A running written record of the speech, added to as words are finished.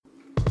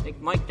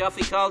think Mike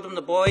Duffy called them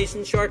the boys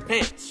in short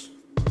pants.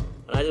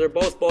 But either they're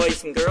both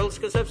boys and girls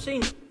because I've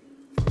seen them.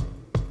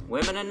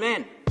 Women and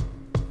men.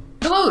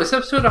 Hello, this is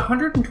episode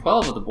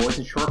 112 of The Boys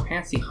in Short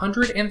Pants, the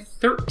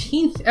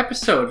 113th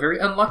episode. Very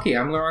unlucky.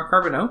 I'm Laurent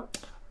Carbonneau.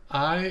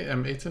 I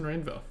am Aiton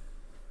Rainville.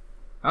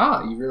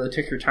 Ah, you really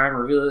took your time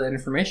revealing that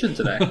information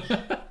today.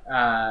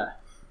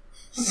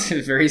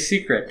 It's very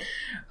secret.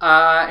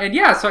 And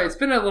yeah, so it's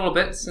been a little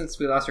bit since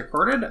we last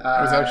recorded.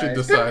 I was actually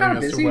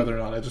deciding as to whether or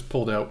not I just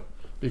pulled out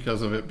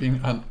because of it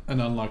being an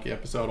unlucky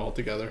episode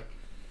altogether.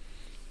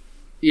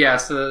 Yeah,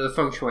 so the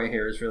feng shui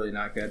here is really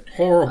not good.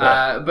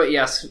 Horrible. But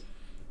yes,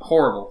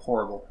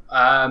 horrible.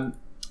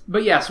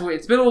 But yeah, so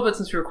it's been a little bit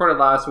since we recorded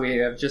last. We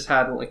have just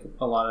had like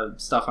a lot of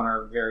stuff on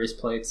our various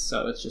plates,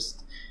 so it's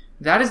just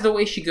that is the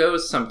way she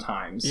goes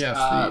sometimes. Yes,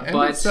 the end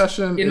of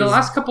session in the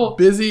last couple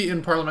busy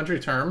in parliamentary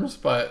terms,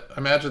 but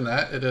imagine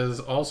that it is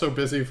also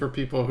busy for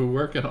people who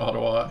work in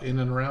Ottawa in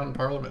and around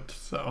Parliament.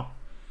 So,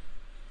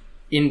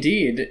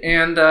 indeed,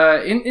 and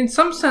in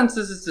some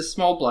senses, it's a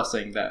small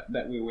blessing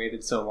that we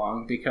waited so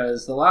long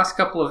because the last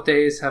couple of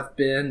days have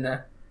been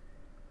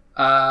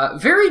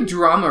very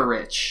drama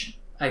rich.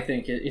 I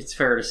think it's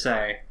fair to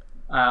say.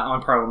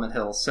 On Parliament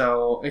Hill.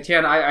 So,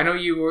 Etienne, I know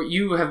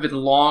you have been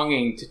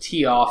longing to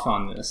tee off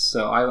on this,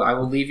 so I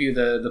will leave you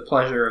the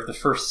pleasure of the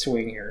first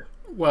swing here.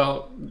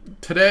 Well,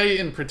 today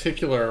in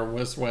particular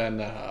was when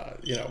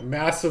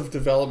massive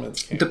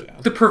developments came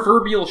down. The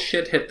proverbial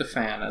shit hit the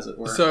fan, as it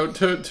were. So,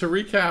 to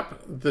recap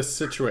this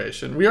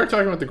situation, we are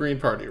talking about the Green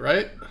Party,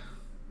 right?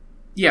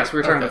 Yes, we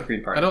were talking about the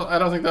Green Party. I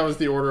don't think that was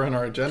the order on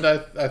our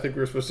agenda. I think we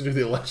were supposed to do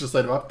the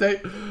legislative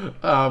update,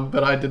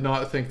 but I did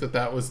not think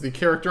that was the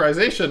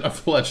characterization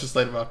of the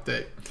legislative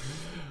update.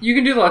 You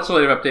can do the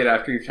legislative update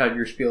after you've had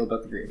your spiel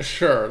about the Greens.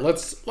 Sure.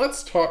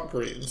 Let's talk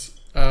Greens.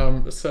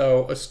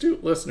 So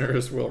astute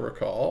listeners will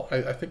recall,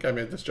 I think I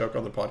made this joke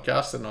on the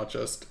podcast and not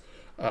just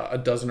a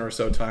dozen or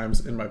so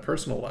times in my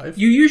personal life.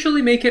 You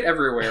usually make it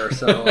everywhere,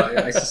 so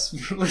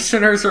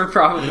listeners are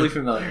probably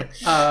familiar.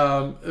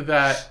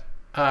 That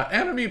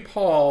Annamie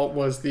Paul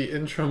was the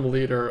interim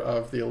leader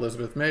of the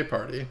Elizabeth May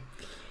party,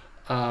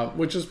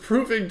 which is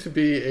proving to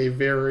be a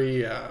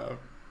very an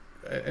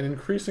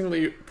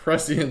increasingly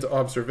prescient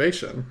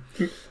observation.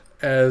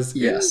 As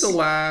yes. In the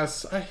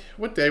last,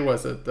 what day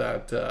was it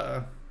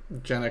that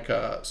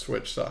Jenica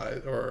switched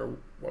side or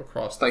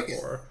across the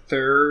floor?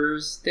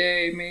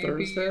 Thursday,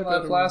 maybe?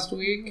 Last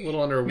week? A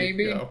little under a week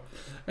ago.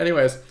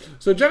 Anyways,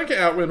 so Jenica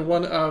Atwin,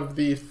 one of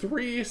the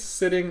 3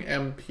 sitting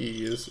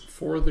MPs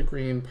for the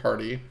Green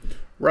Party,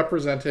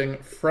 representing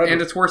Fredericton.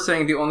 And it's worth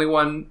saying the only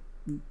one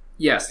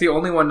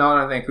not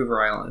on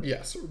Vancouver Island.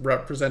 Yes,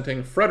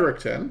 representing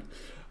Fredericton.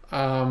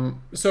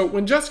 So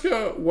when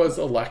Jessica was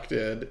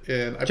elected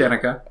in...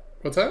 Jenica.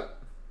 What's that?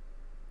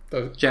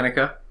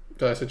 Jenica.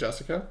 Did I say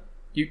Jessica?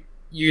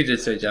 You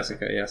did say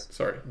Jessica, yes.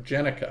 Sorry.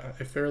 Jenica,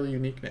 a fairly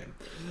unique name.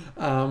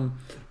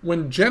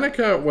 When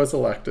Jenica was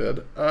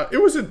elected,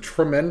 it was a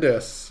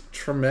tremendous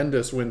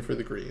win for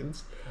the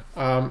Greens.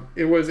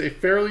 It was a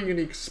fairly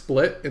unique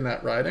split in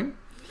that riding.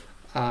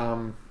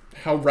 How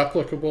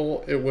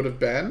replicable it would have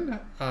been,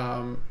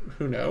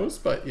 who knows?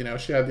 But,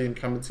 she had the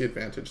incumbency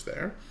advantage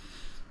there.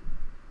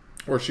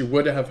 Or she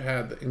would have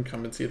had the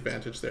incumbency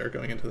advantage there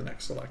going into the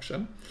next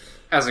election.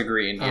 As a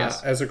Green,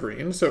 yes. As a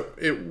Green. So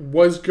it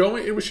was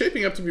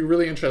shaping up to be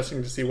really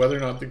interesting to see whether or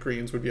not the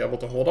Greens would be able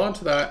to hold on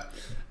to that.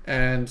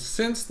 And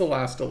since the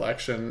last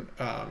election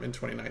in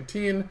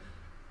 2019,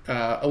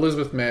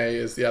 Elizabeth May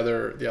is the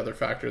other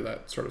factor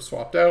that sort of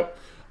swapped out.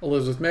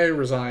 Elizabeth May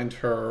resigned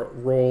her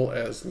role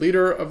as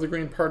leader of the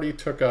Green Party,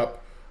 took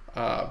up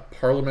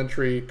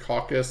parliamentary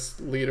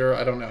caucus leader.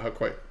 I don't know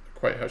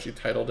quite how she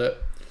titled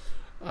it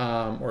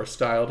or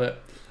styled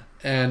it.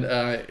 And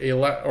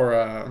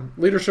a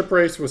leadership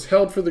race was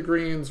held for the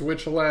Greens,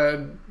 which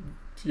led,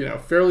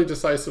 fairly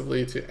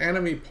decisively to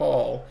Annamie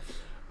Paul,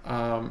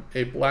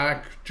 a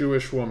black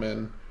Jewish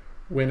woman,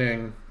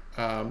 winning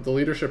the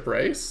leadership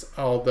race.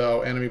 Although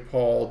Annamie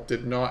Paul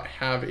did not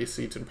have a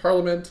seat in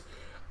Parliament,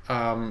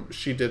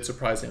 she did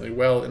surprisingly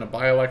well in a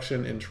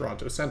by-election in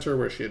Toronto Centre,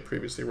 where she had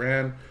previously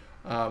ran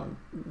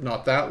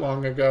not that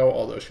long ago,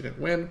 although she didn't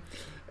win.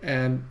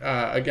 And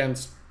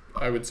against,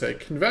 I would say,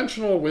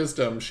 conventional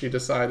wisdom, she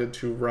decided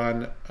to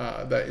run,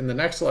 that in the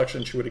next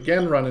election she would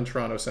again run in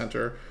Toronto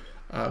Centre,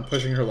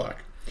 pushing her luck.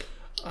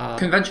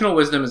 Conventional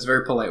wisdom is a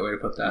very polite way to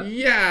put that.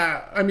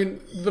 Yeah, I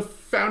mean, the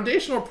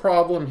foundational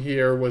problem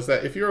here was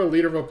that if you're a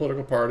leader of a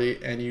political party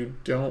and you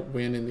don't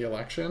win in the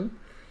election,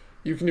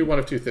 you can do one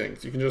of two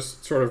things. You can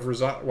just sort of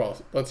resign, well,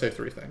 let's say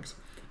 3 things.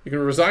 You can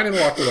resign and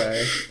walk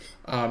away.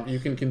 You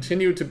can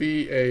continue to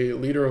be a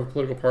leader of a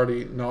political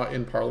party not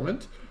in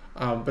Parliament,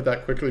 but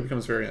that quickly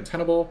becomes very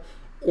untenable.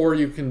 Or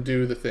you can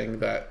do the thing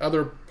that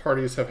other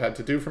parties have had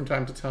to do from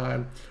time to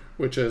time,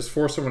 which is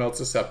force someone else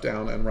to step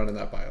down and run in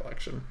that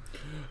by-election.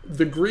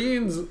 The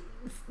Greens,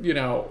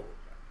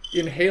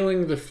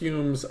 inhaling the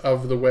fumes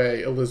of the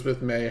way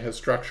Elizabeth May has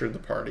structured the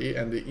party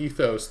and the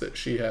ethos that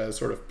she has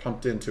sort of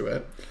pumped into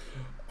it,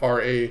 are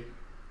a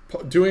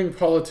doing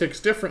politics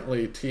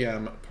differently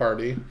TM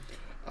party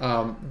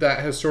that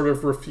has sort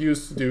of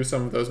refused to do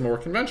some of those more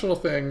conventional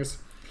things,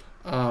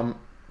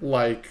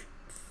 like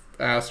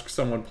ask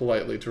someone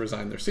politely to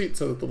resign their seat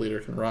so that the leader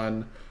can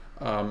run,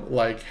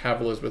 like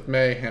have Elizabeth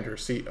May hand her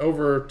seat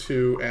over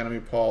to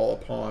Annamie Paul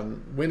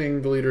upon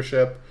winning the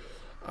leadership.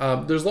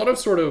 There's a lot of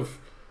sort of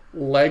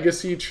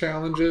legacy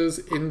challenges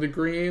in the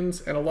Greens,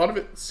 and a lot of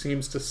it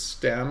seems to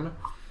stem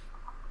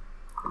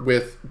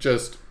with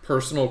just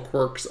personal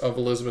quirks of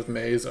Elizabeth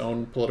May's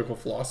own political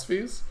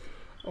philosophies.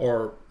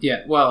 Or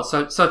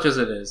such as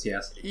it is,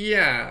 yes.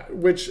 Yeah,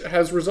 which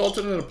has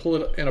resulted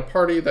in a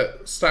party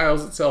that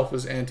styles itself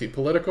as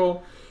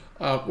anti-political,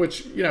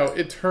 which,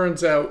 it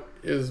turns out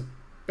is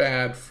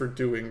bad for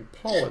doing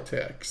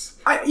politics.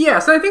 So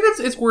I think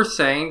it's worth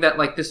saying that,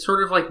 like, this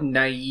sort of, like,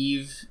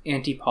 naive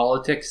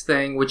anti-politics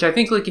thing, which I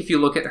think, like, if you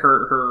look at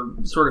her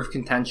sort of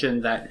contention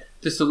that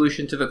the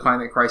solution to the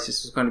climate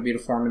crisis is going to be to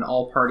form an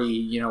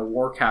all-party,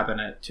 war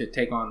cabinet to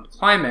take on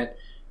climate,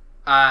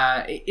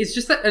 it's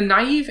just that a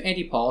naive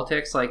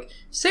anti-politics, like,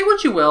 say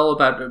what you will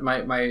about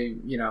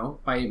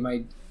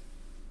my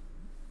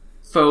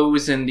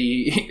foes in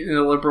the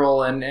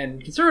liberal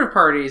and conservative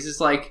parties, is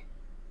like,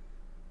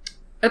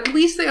 at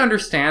least they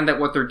understand that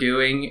what they're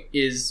doing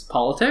is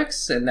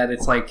politics, and that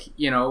it's like,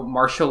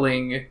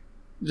 marshaling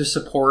the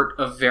support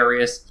of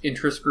various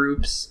interest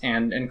groups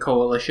and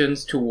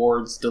coalitions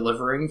towards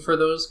delivering for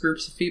those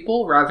groups of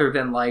people, rather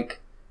than, like,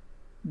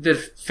 the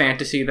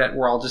fantasy that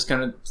we're all just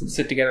going to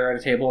sit together at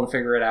a table and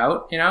figure it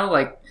out,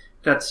 like,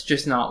 that's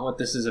just not what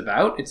this is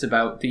about. It's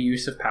about the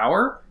use of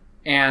power,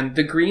 and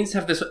the Greens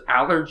have this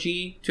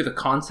allergy to the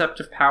concept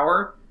of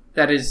power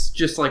that is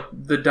just, like,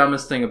 the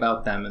dumbest thing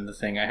about them, and the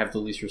thing I have the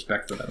least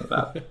respect for them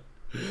about.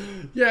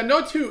 Yeah,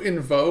 not to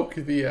invoke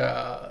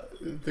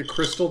the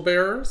crystal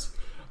bearers,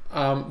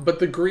 but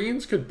the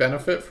Greens could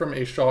benefit from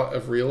a shot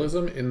of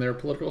realism in their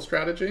political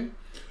strategy.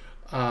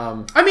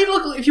 I mean,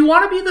 look, if you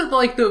want to be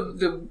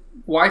the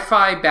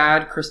Wi-Fi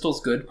bad,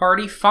 crystals good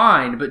party,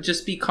 fine, but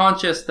just be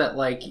conscious that,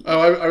 like,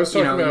 I was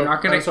talking about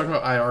I was talking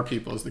about IR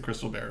people as the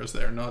crystal bearers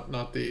there,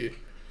 not the.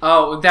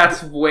 Oh,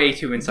 that's way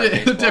too inside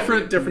baseball.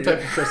 different type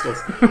of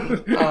crystals.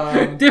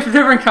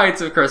 different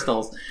kinds of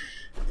crystals.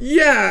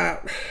 Yeah.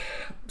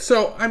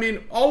 So, I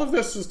mean, all of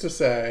this is to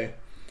say,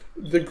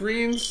 the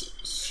Greens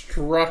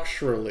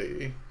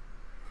structurally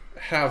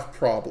have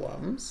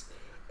problems.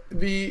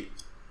 The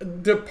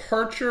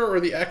departure or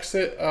the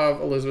exit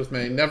of Elizabeth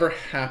May never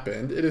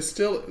happened. It is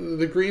still,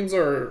 the Greens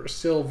are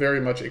still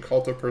very much a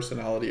cult of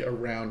personality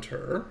around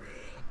her.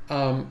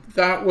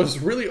 That was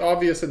really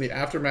obvious in the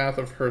aftermath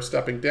of her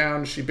stepping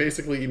down. She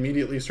basically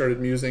immediately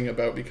started musing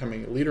about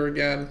becoming a leader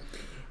again.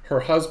 Her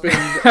husband,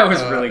 that was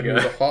really good.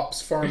 Who was a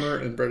hops farmer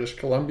in British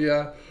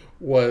Columbia,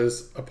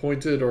 was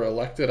appointed or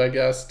elected, I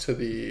guess, to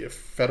the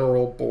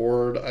federal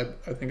board,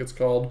 I think it's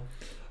called,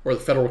 or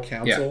the federal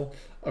council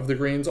of the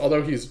Greens,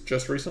 although he's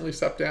just recently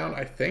stepped down,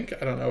 I think.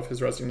 I don't know if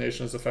his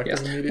resignation is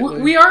effective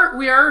immediately. We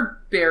are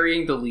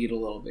burying the lead a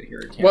little bit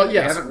here. Well,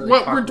 yes.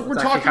 We're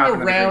talking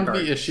around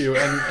the issue,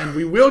 and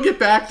we will get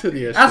back to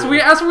the issue. As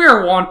we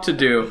are wont to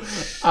do.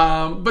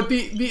 But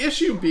the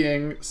issue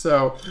being,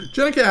 so,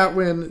 Jenica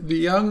Atwin, the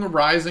young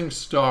rising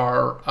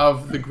star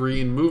of the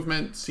Green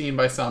movement, seen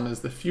by some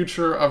as the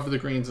future of the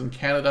Greens in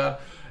Canada,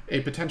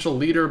 a potential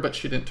leader, but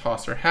she didn't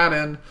toss her hat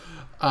in.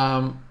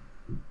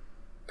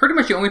 Pretty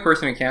much the only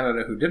person in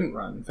Canada who didn't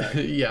run, in fact.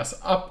 Yes.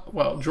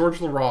 George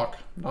LaRocque,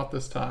 not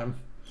this time.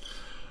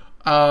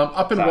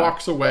 Up and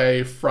walks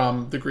away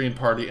from the Green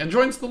Party and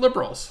joins the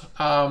Liberals.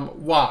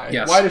 Why?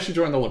 Yes. Why did she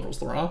join the Liberals,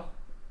 Laurent?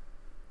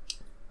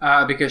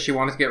 Because she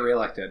wanted to get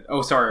reelected.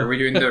 Oh, sorry. Are we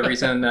doing the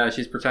reason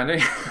she's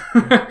pretending?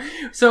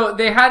 So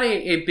they had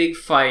a big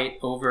fight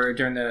over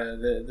during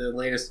the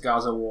latest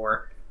Gaza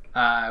war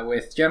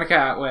with Jenica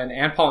Atwin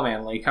and Paul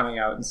Manley coming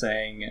out and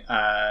saying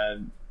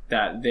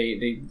that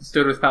they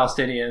stood with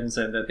Palestinians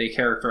and that they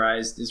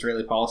characterized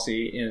Israeli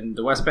policy in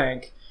the West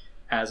Bank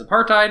as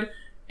apartheid,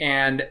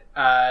 and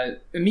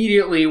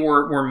immediately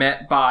were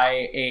met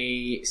by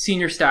a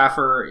senior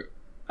staffer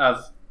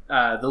of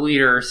the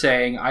leader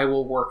saying, "I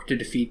will work to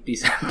defeat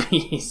these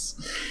MPs."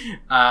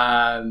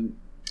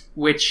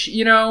 Which,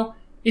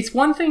 it's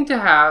one thing to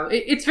have.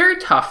 It's very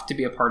tough to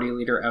be a party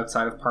leader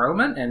outside of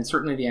Parliament, and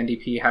certainly the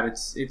NDP had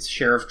its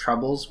share of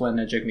troubles when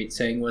Jagmeet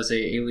Singh was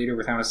a leader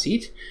without a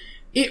seat.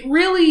 It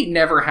really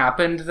never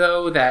happened,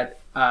 though, that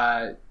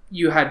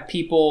you had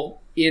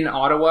people in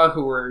Ottawa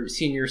who were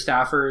senior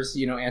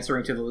staffers,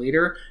 answering to the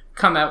leader,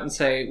 come out and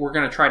say, "We're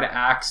going to try to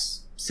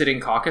axe sitting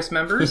caucus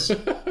members."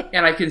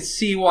 And I can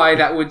see why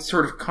that would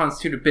sort of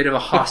constitute a bit of a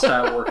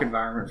hostile work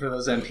environment for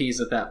those MPs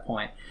at that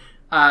point.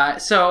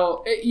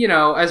 So,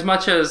 as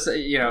much as,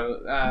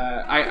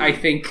 I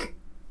think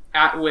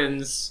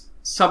Atwin's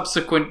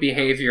subsequent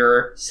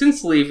behavior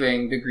since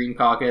leaving the Green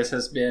Caucus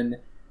has been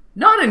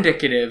not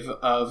indicative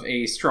of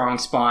a strong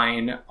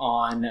spine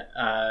on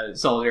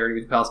solidarity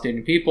with the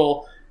Palestinian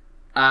people.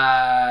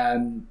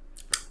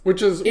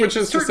 Which is to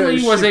say, certainly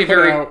she was a put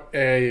very- out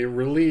a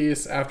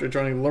release after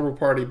joining the Liberal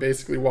Party,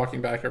 basically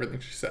walking back everything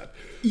she said.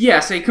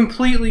 Yes, a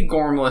completely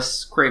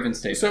gormless, craven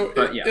statement. So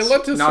but it yes,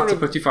 led to not sort to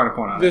of put too fine a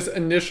point on this it.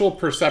 initial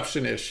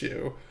perception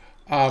issue,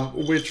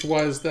 which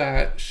was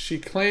that she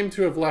claimed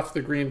to have left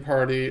the Green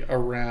Party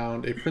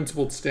around a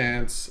principled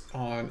stance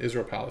on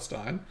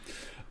Israel-Palestine.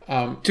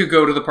 To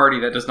go to the party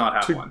that does not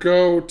have To one.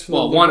 go to the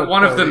Well, Liberal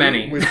one of the Party,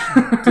 many. which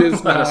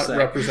does Let us not say.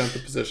 represent the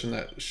position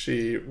that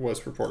she was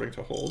purporting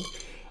to hold.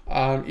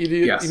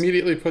 Yes.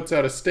 Immediately puts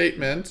out a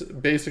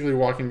statement, basically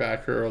walking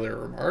back her earlier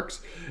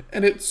remarks,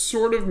 and it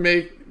sort of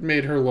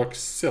made her look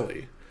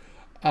silly.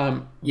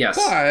 Yes.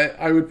 But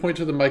I would point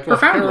to the Michael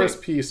Profoundly. Harris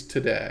piece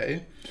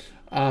today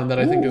that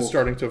I think is Ooh.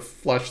 starting to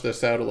flesh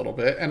this out a little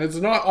bit. And it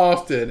is not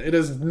often that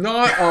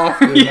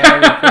I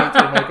would point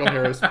to a Michael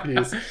Harris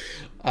piece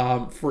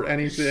for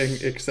anything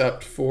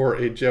except for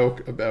a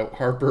joke about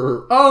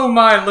Harper. Oh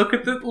my! Look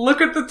at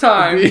the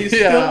time. He's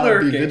still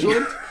lurking. Be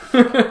vigilant.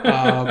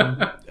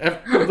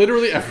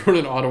 Literally everyone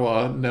in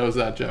Ottawa knows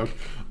that joke.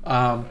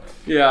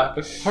 Yeah.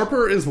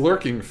 Harper is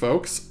lurking,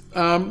 folks.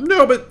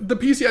 No, but the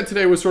piece he had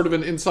today was sort of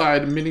an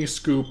inside mini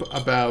scoop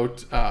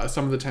about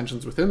some of the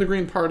tensions within the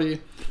Green Party.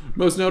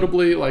 Most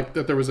notably, like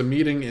that there was a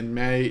meeting in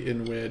May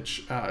in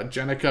which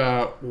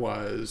Jenica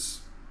was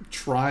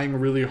trying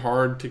really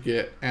hard to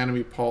get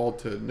Annemie Paul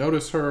to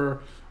notice her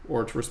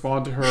or to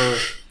respond to her,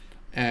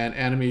 and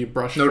Annemie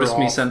brushed Notice her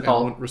me, off send and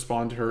Paul. won't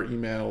respond to her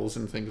emails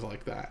and things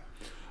like that.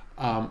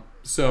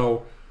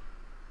 So,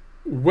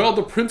 well,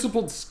 the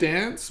principled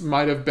stance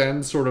might have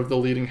been sort of the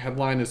leading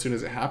headline as soon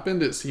as it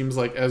happened. It seems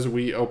like as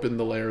we open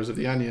the layers of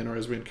the onion, or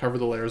as we uncover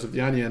the layers of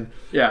the onion,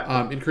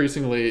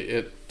 increasingly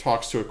it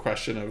talks to a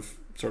question of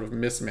sort of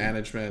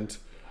mismanagement,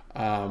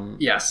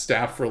 Yes.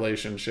 staff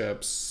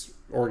relationships,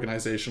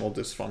 organizational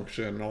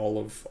dysfunction,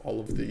 all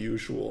of the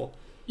usual.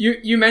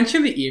 You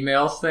mentioned the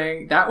emails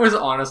thing. That was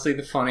honestly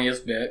the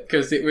funniest bit,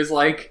 because it was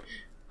like,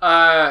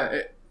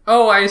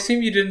 oh, I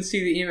assume you didn't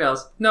see the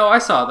emails. No, I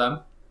saw them.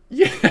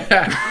 Yeah,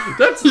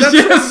 that's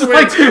Just, the way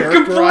like, it's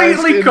characterized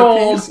completely in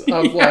cold. the piece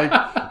of like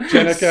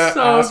Jenica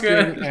So asking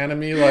good.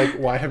 Annemie like,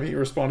 why haven't you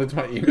responded to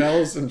my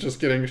emails, and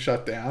just getting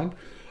shut down.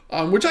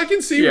 Which I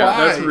can see Yeah,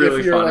 why, that's really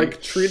if you're funny.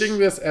 like treating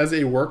this as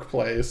a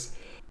workplace.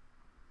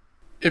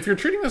 If you're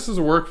treating this as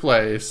a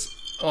workplace,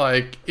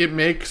 like, it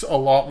makes a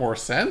lot more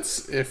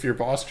sense if your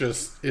boss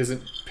just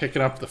isn't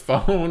picking up the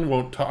phone,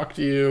 won't talk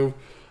to you,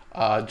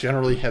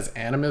 generally has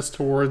animus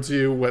towards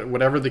you,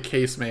 whatever the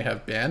case may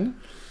have been.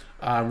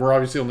 We're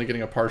obviously only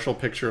getting a partial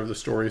picture of the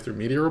story through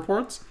media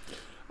reports.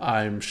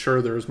 I'm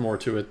sure there's more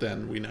to it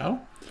than we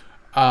know.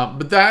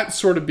 But that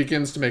sort of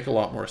begins to make a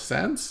lot more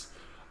sense,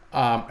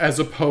 as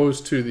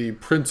opposed to the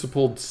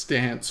principled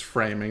stance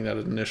framing that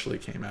it initially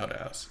came out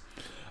as.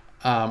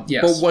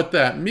 Yes. But what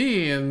that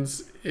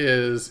means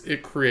is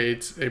it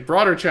creates a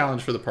broader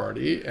challenge for the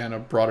party, and a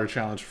broader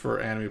challenge for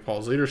Annemie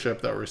Paul's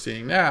leadership that we're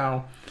seeing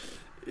now,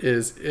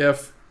 is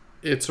if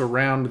it's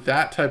around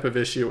that type of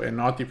issue and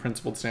not the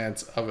principled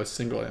stance of a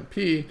single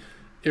MP,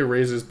 it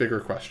raises bigger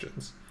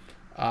questions.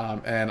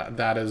 And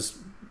that is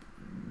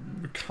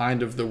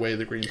kind of the way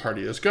the Green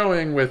Party is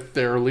going with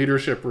their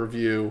leadership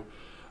review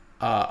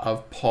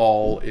of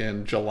Paul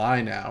in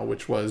July now,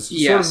 which was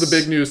sort of the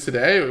big news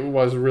today. It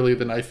was really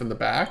the knife in the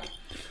back,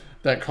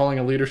 that calling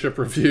a leadership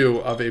review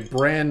of a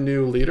brand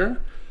new leader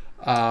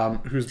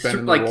who's been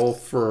in the role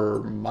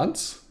for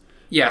months.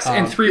 Yes,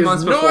 and 3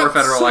 months before a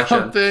federal election.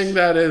 Something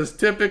that is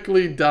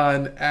typically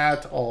done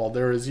at all.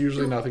 There is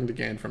usually nothing to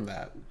gain from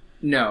that.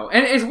 No,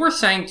 and it's worth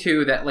saying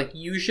too that like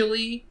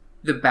usually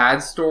the bad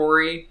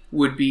story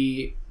would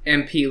be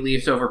MP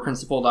leaves over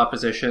principled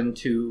opposition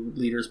to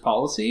leader's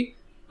policy,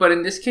 but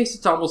in this case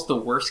it's almost the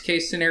worst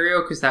case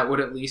scenario, because that would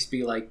at least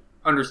be like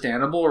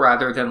understandable,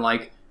 rather than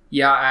like,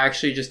 yeah, I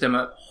actually just am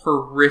a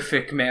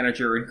horrific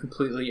manager and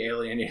completely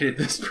alienated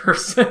this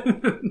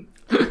person.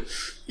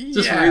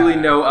 Just really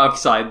no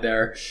upside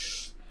there.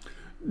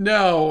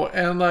 No,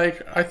 and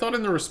like, I thought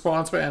in the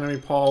response by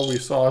Annemie Paul, we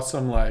saw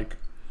some like,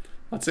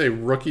 let's say,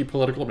 rookie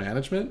political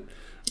management,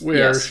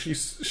 where she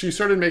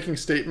started making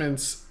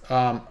statements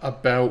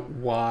about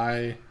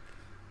why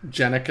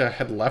Jenica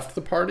had left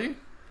the party.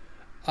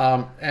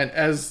 And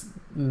as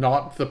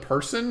not the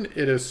person,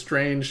 it is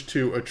strange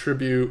to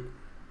attribute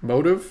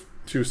motive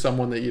to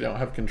someone that you don't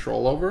have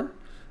control over,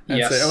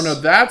 and say, oh no,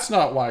 that's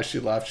not why she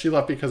left. She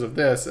left because of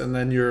this. And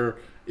then you're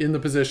in the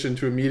position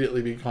to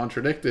immediately be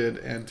contradicted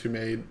and to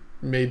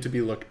made to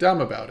be looked dumb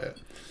about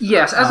it.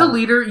 Yes, as a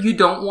leader, you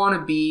don't want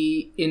to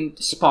be in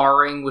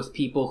sparring with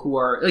people who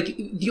are like,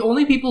 the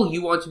only people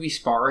you want to be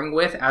sparring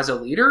with as a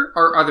leader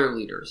are other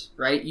leaders,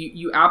 right?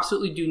 You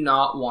absolutely do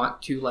not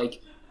want to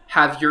like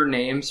have your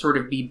name sort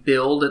of be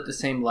billed at the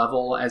same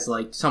level as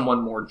like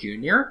someone more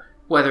junior,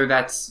 whether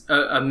that's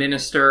a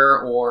minister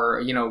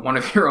or, you know, one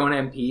of your own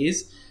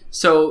MPs.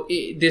 So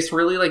this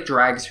really like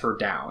drags her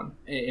down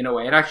in a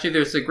way. And actually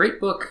there's a great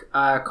book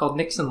called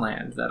Nixon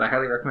Land that I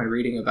highly recommend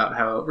reading, about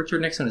how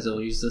Richard Nixon has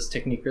used this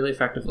technique really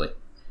effectively.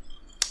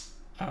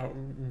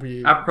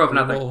 Apropos of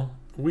nothing.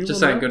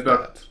 Just saying, good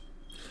book.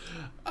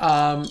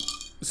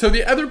 So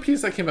the other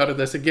piece that came out of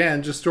this,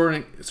 again, just sort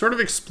of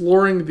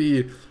exploring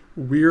the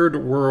weird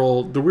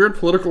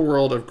political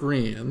world of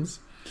Greens,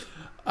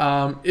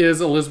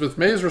 is Elizabeth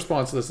May's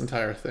response to this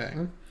entire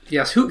thing.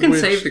 Yes, who can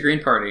save the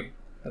Green Party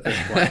at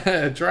this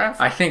point?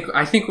 Draft. I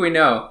think we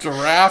know.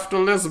 Draft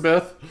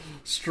Elizabeth.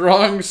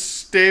 Strong,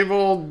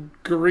 stable,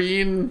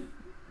 green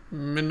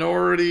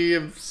minority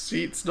of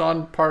seats,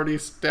 non-party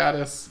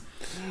status.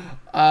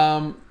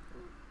 No,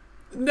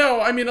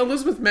 I mean,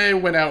 Elizabeth May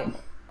went out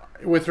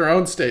with her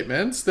own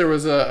statements. There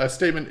was a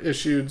statement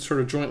issued sort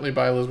of jointly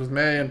by Elizabeth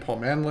May and Paul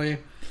Manley.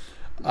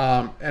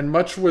 And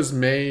much was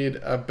made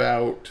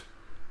about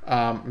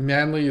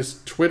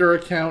Manley's Twitter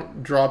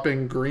account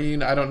dropping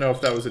green. I don't know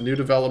if that was a new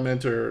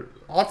development, or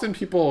often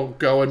people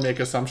go and make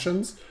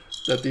assumptions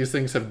that these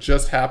things have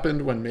just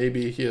happened when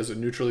maybe he has a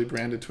neutrally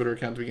branded Twitter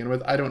account to begin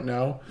with. I don't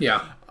know.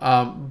 Yeah.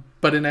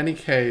 But in any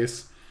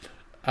case,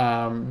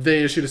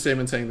 they issued a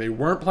statement saying they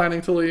weren't planning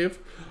to leave.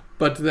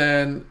 But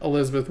then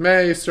Elizabeth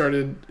May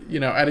started,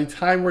 at a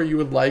time where you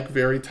would like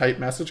very tight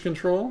message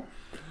control,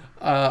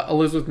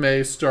 Elizabeth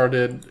May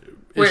started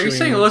Wait, are you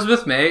saying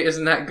Elizabeth May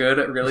isn't that good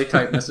at really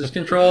tight message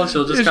control?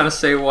 She'll just kind of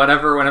say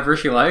whatever whenever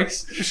she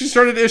likes? She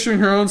started issuing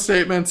her own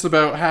statements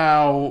about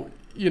how,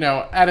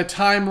 at a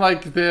time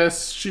like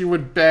this, she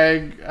would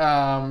beg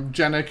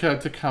Jenica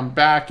to come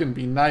back and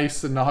be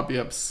nice and not be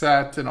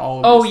upset and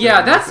all of these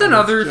things. That's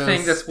another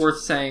thing that's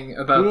worth saying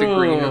about the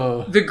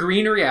Green. The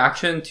Green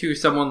reaction to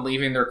someone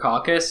leaving their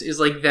caucus is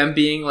like them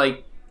being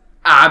like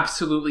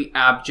absolutely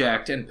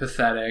abject and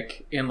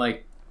pathetic in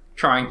like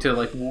trying to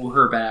like woo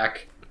her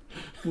back.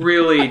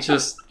 Really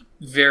just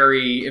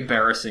very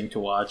embarrassing to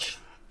watch.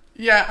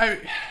 Yeah,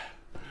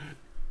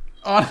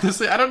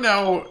 honestly, I don't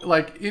know,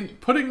 like, in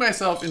putting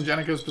myself in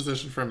Jenica's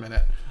position for a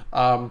minute,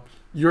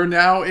 you're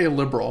now a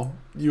Liberal.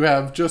 You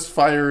have just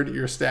fired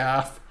your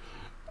staff.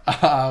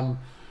 To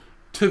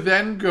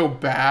then go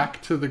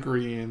back to the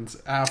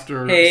Greens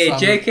after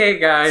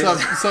JK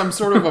guys, some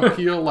sort of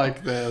appeal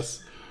like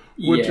this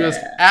would just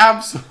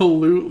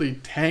absolutely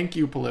tank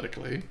you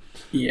politically.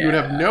 Yeah. You would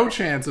have no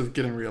chance of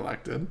getting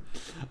reelected.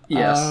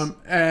 Yes.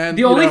 And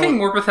the only thing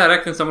more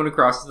pathetic than someone who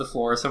crosses the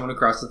floor is someone who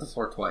crosses the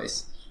floor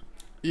twice.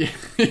 Yes.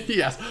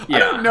 Yeah. I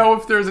don't know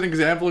if there's an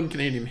example in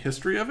Canadian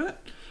history of it.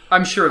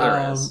 I'm sure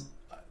there is.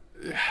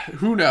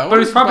 Who knows? But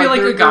it's probably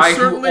like a guy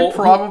who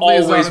probably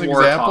always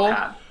wore a top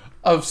hat.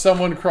 Of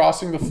someone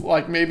crossing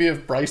like maybe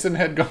if Bryson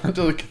had gone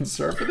to the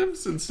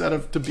Conservatives instead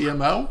of to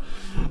BMO,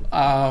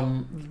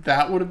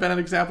 that would have been an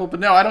example. But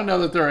no, I don't know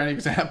that there are any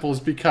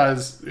examples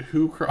because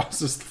who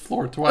crosses the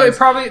floor twice? Well,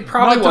 it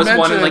probably was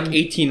one in like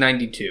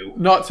 1892.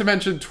 Not to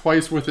mention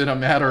twice within a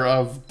matter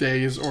of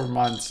days or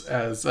months,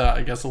 as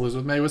I guess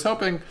Elizabeth May was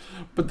hoping.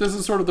 But this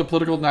is sort of the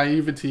political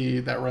naivety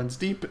that runs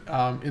deep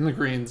in the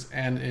Greens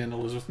and in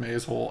Elizabeth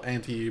May's whole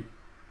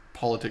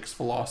anti-politics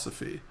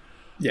philosophy.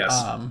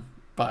 Yes.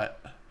 But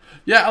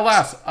yeah,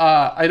 alas,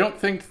 I don't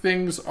think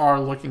things are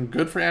looking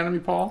good for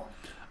Annamie Paul.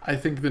 I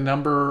think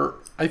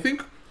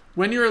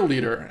when you're a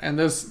leader, and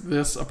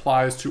this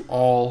applies to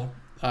all,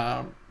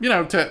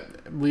 to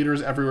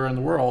leaders everywhere in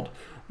the world,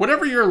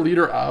 whatever you're a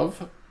leader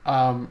of,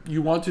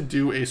 you want to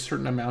do a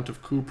certain amount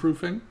of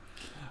coup-proofing.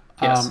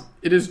 Yes.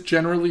 It is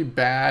generally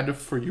bad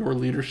for your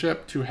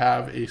leadership to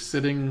have a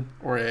sitting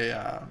or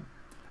a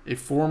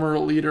former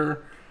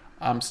leader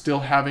still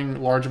having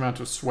large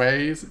amounts of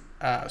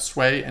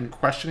sway and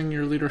questioning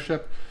your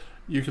leadership.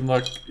 You can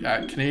look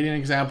at Canadian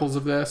examples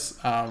of this.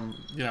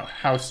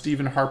 How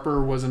Stephen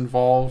Harper was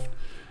involved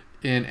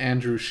in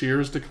Andrew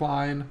Scheer's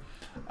decline.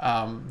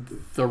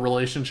 The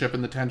relationship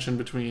and the tension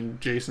between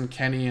Jason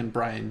Kenney and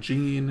Brian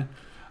Jean.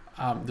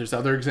 There's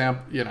other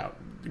examples,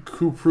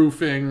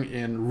 coup-proofing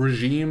in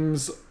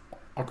regimes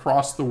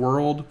across the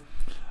world.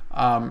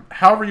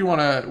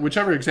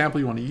 Whichever example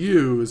you want to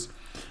use.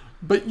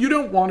 But you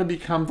don't want to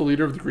become the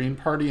leader of the Green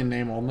Party in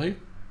name only.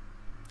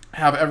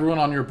 Have everyone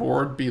on your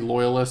board be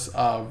loyalists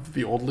of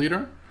the old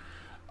leader.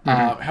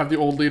 Have the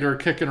old leader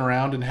kicking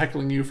around and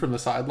heckling you from the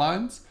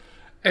sidelines.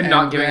 And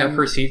not giving up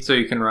her seat so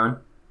you can run.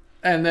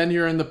 And then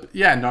you're in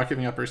not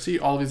giving up her seat,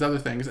 all these other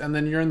things. And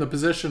then you're in the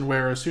position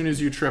where as soon as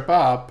you trip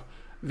up,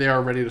 they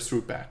are ready to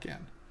swoop back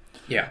in.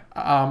 Yeah.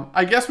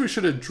 I guess we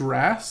should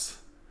address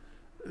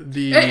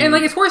and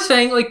like it's worth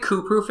saying, like,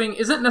 coup-proofing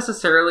isn't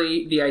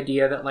necessarily the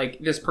idea that like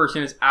this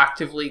person is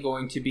actively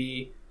going to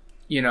be,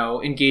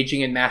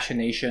 engaging in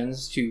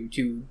machinations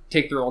to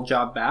take their old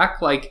job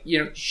back. Like,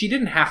 she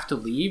didn't have to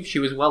leave. She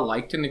was well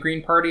liked in the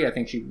Green Party. I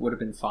think she would have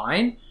been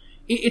fine.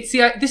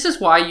 This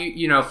is why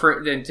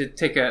to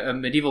take a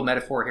medieval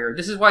metaphor here,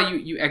 this is why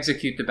you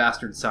execute the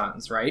bastard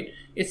sons, right?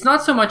 It's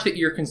not so much that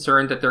you're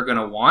concerned that they're going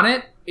to want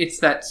it. It's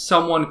that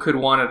someone could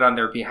want it on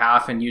their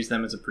behalf and use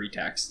them as a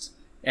pretext.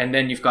 And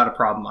then you've got a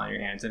problem on your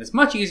hands. And it's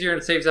much easier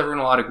and it saves everyone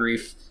a lot of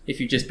grief if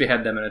you just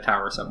behead them in a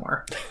tower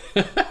somewhere.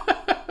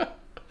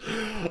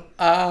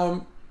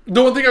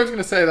 The one thing I was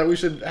going to say that we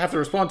should have to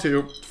respond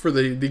to for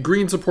the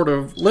Green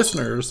supportive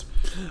listeners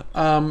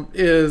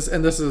is,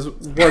 and was a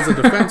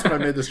defense when I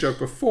made this joke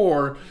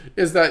before,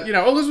 is that,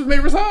 Elizabeth May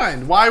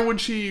resigned. Why would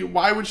she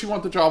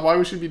want the job? Why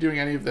would she be doing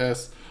any of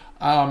this?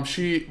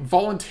 She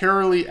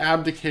voluntarily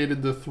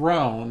abdicated the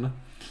throne.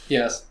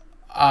 Yes.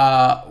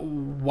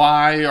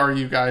 Why are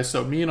you guys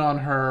so mean on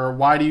her?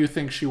 Why do you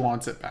think she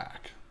wants it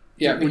back?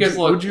 Yeah, because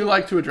would you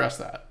like to address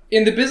that?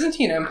 In the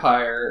Byzantine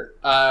Empire,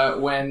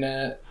 when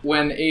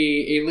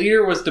a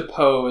leader was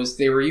deposed,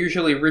 they were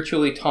usually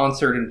ritually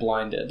tonsured and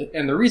blinded.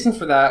 And the reason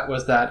for that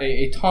was that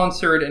a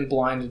tonsured and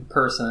blinded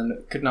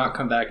person could not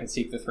come back and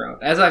seek the throne.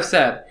 As I've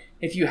said,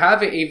 if you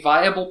have a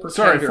viable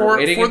pretender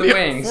waiting in the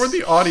wings... For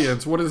the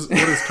audience, what is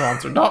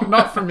tonsured?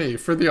 Not for me,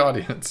 for the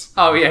audience.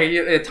 Oh,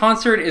 yeah.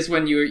 Tonsured is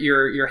when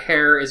your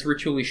hair is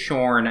ritually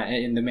shorn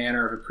in the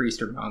manner of a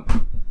priest or monk.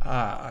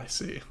 Ah, I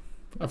see.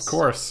 Of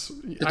course.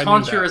 The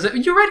tonsure is...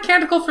 You read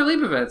Canticle for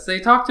Leibovitz. They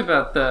talked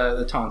about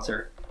the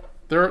tonsure.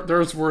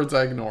 There's words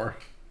I ignore.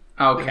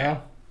 Okay. You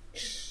know?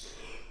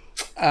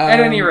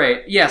 At any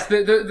rate, yes.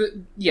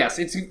 Yes,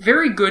 it's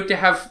very good to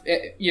have,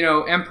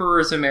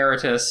 emperors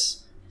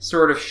emeritus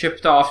sort of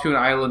shipped off to an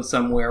island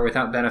somewhere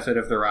without benefit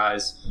of their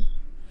eyes.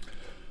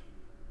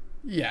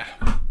 Yeah.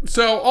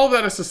 So all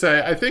that is to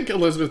say, I think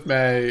Elizabeth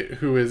May,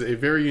 who is a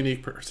very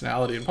unique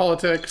personality in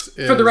politics,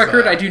 is... For the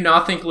record, I do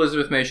not think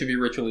Elizabeth May should be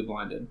ritually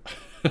blinded.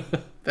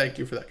 Thank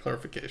you for that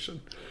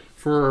clarification.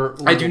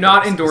 I do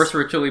not endorse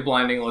ritually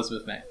blinding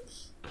Elizabeth May.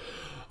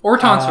 Or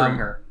tonsuring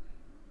her.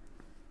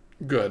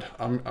 Good.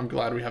 I'm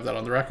glad we have that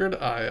on the record.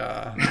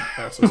 I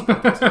also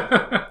support this.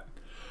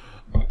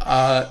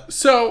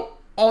 So,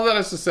 all that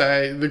is to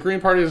say, the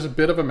Green Party is a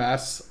bit of a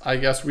mess. I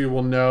guess we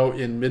will know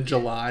in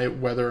mid-July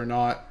whether or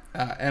not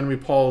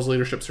Annemarie Paul's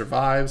leadership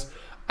survives.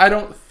 I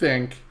don't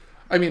think...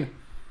 I mean,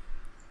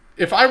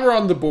 if I were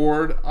on the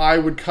board, I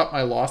would cut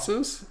my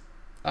losses,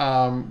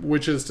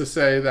 which is to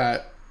say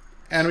that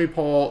Annemarie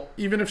Paul,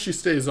 even if she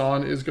stays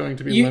on, is going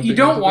to be limping. You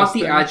don't want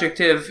the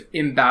adjective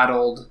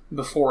embattled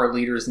before a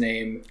leader's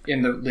name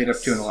in the lead up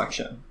to an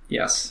election.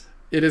 Yes.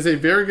 It is a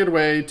very good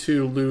way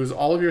to lose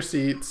all of your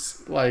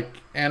seats. Like,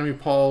 Annemarie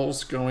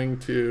Paul's going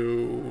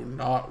to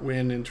not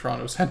win in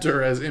Toronto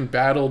Centre as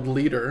embattled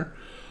leader.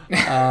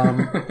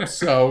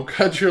 So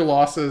cut your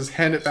losses,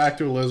 hand it back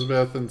to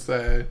Elizabeth, and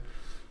say,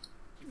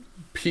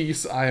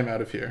 peace, I am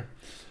out of here.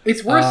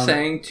 It's worth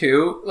saying,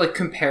 too, like,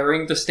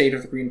 comparing the state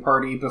of the Green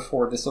Party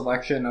before this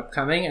election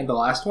upcoming and the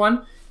last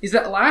one, is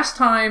that last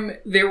time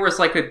there was,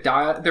 like,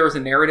 there was a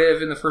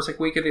narrative in the first, like,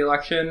 week of the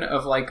election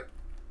of, like,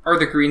 are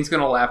the Greens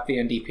going to lap the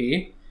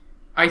NDP?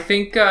 I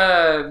think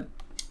the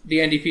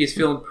NDP is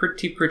feeling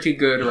pretty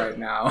good right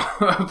now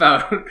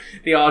about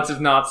the odds of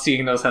not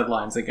seeing those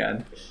headlines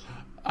again.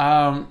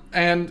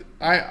 And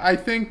I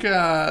think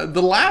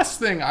the last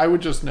thing I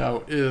would just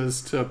note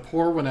is to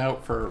pour one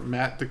out for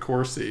Matt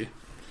DeCourcy.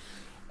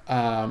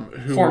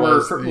 Who former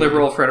was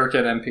Liberal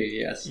Fredericton MP,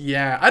 yes.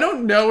 Yeah, I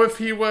don't know if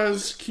he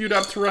was queued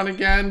up to run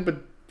again, but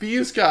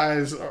these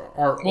guys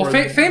are... Well,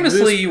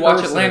 famously, you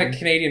watch Atlantic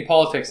Canadian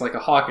politics like a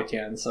hawk,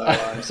 Etienne, so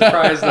I'm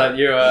surprised that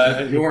you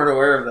weren't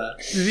aware of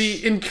that.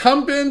 The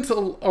incumbent,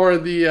 or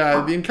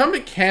the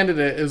incumbent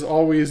candidate is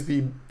always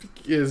the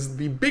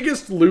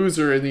biggest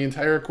loser in the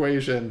entire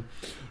equation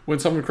when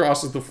someone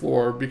crosses the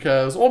floor,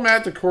 because old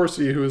Matt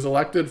DeCourcy, who was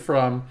elected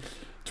from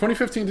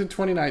 2015 to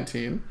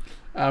 2019...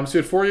 so he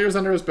had 4 years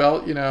under his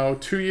belt,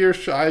 2 years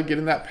shy of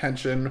getting that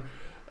pension,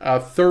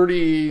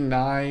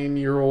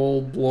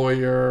 39-year-old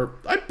lawyer.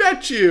 I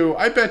bet you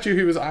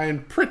he was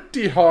eyeing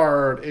pretty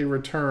hard a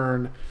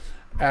return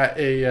at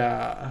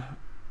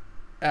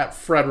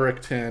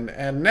Fredericton.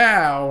 And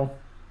now,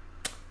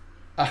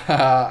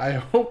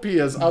 I hope he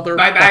has other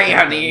Bye-bye,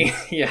 honey.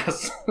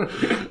 Yes.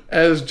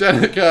 As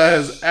Jenica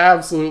has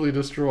absolutely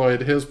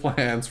destroyed his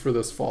plans for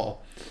this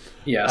fall.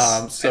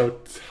 Yes. So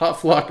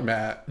tough luck,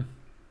 Matt.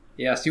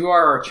 Yes, you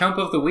are our chump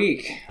of the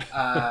week.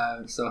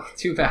 So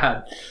too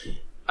bad.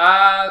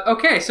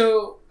 Okay,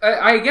 so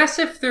I guess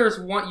if there's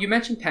one, you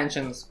mentioned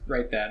pensions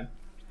right then,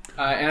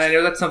 and I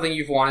know that's something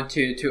you've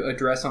wanted to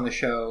address on the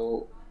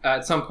show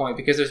at some point,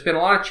 because there's been a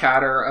lot of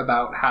chatter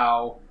about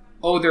how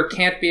there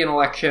can't be an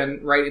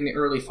election right in the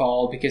early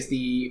fall because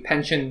the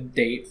pension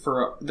date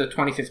for the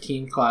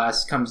 2015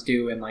 class comes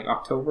due in like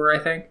October, I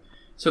think.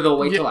 So they'll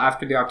wait till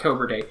after the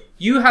October date.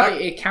 You have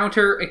a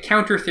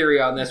counter theory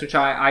on this, which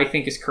I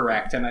think is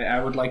correct, and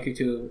I would like you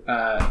to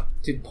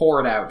pour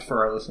it out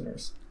for our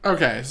listeners.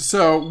 Okay,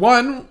 so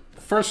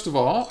first of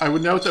all, I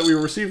would note that we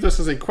received this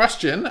as a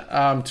question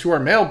to our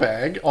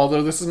mailbag,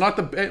 although this is not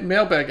the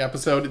mailbag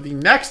episode. The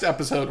next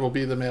episode will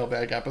be the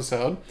mailbag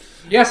episode.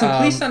 Yes, and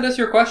please send us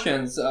your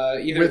questions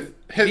either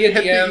via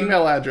DM, the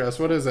email address.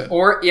 What is it?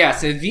 Or,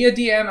 yes, via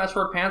DM at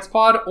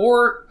shortpantspod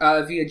or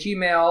via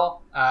Gmail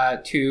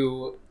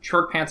to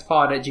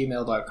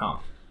shortpantspod@gmail.com.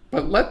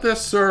 But let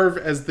this serve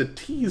as the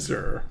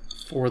teaser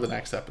for the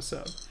next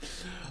episode.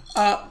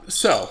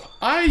 So,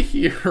 I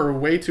hear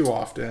way too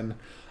often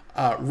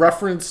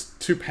reference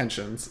to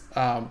pensions,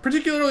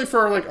 particularly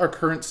for like our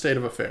current state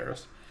of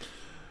affairs.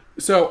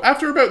 So,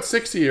 after about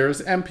 6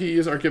 years,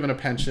 MPs are given a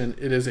pension.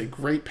 It is a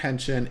great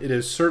pension. It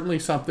is certainly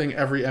something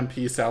every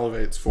MP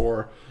salivates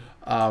for.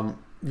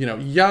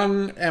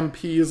 Young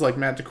MPs like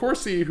Matt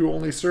DeCourcy, who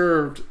only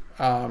served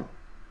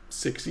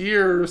 6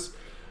 years,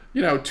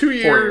 2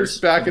 years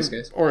back in this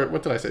case. or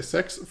what did I say,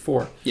 6?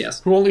 4.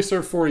 Yes. Who only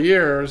served 4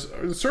 years,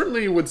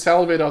 certainly would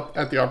salivate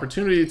at the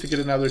opportunity to get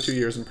another 2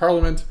 years in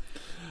Parliament,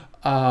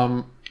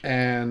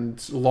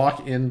 and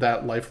lock in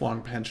that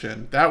lifelong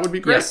pension. That would be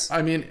great. Yes.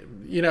 I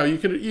mean, you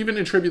could even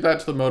attribute that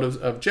to the motives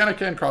of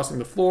Jenica and crossing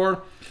the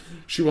floor.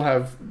 She will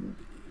have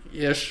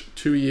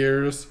 2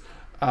 years.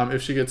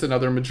 If she gets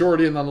another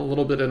majority and then a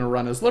little bit in a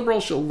run as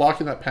Liberal, she'll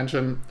lock in that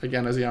pension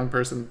again as a young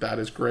person. That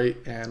is great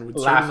and would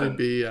certainly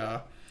be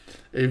a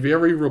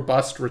very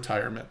robust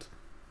retirement.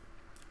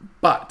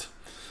 But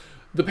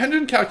the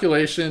pension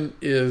calculation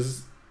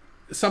is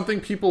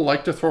something people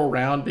like to throw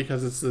around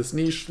because it's this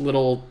niche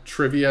little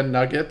trivia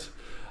nugget.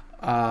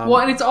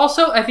 And it's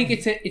also, I think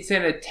it's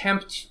an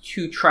attempt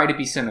to try to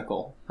be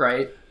cynical,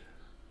 right?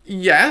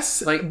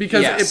 Yes,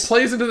 because it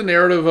plays into the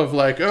narrative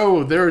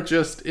of they're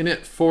just in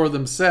it for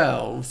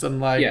themselves.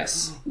 And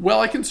well,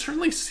 I can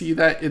certainly see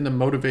that in the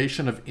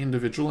motivation of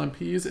individual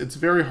MPs. It's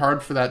very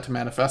hard for that to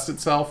manifest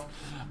itself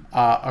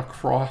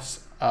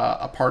across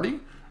a party.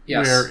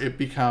 Yes. Where it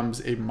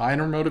becomes a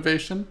minor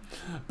motivation.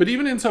 But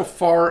even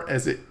insofar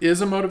as it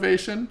is a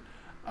motivation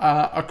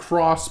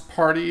across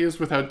parties,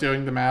 without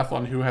doing the math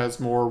on who has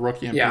more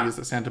rookie MPs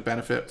that stand to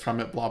benefit from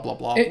it, blah, blah,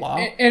 blah, blah.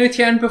 And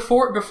Etienne,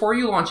 before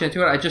you launch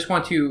into it, I just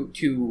want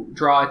to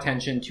draw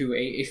attention to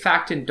a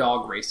fact in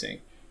dog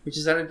racing, which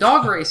is that in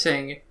dog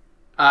racing,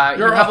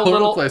 you're all over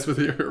the place with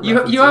your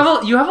you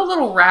have a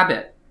little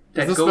rabbit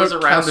that goes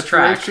around the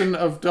track.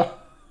 Of dog?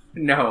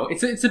 No,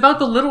 it's about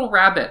the little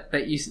rabbit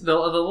that the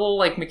little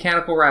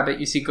mechanical rabbit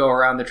you see go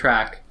around the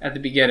track at the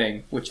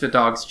beginning, which the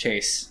dogs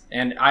chase.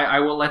 And I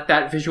will let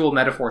that visual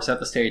metaphor set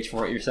the stage for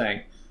what you're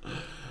saying.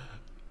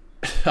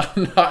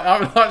 I'm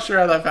not sure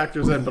how that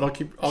factors in, but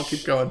I'll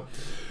keep going.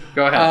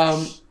 Go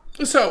ahead.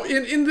 So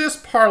in this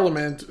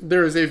parliament,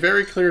 there is a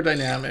very clear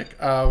dynamic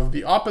of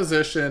the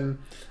opposition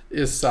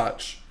is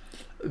such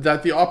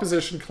that the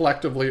opposition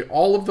collectively,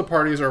 all of the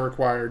parties are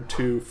required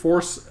to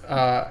force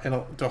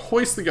to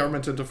hoist the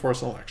government and to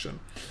force an election.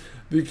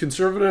 The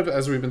Conservative,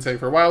 as we've been saying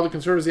for a while, the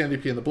Conservatives, the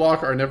NDP, and the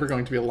Bloc are never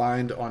going to be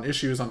aligned on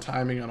issues, on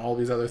timing, on all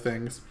these other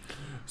things,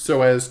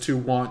 so as to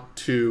want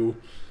to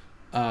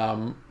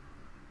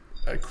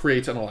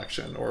create an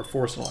election or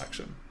force an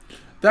election.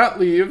 That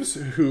leaves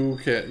who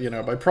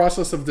can, by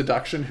process of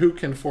deduction, who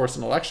can force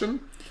an election?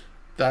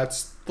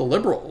 That's the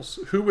Liberals.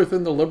 Who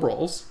within the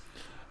Liberals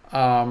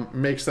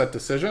makes that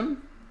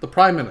decision? The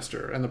Prime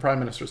Minister and the Prime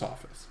Minister's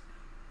office.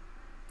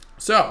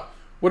 So,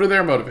 what are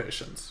their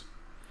motivations?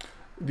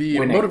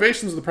 The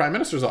motivations of the Prime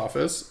Minister's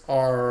office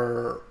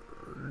are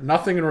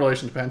nothing in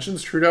relation to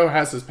pensions. Trudeau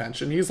has his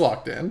pension. He's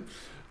locked in.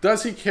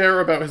 Does he care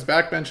about his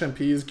backbench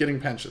MPs getting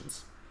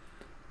pensions?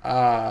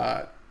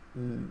 No.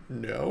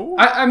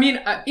 I mean,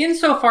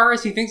 insofar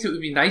as he thinks it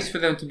would be nice for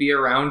them to be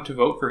around to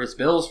vote for his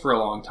bills for a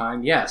long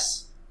time,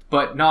 yes.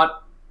 But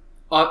not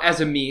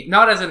as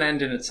an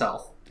end in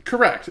itself.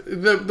 Correct.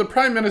 The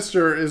Prime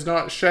Minister is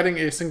not shedding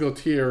a single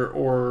tear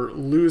or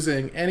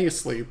losing any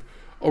sleep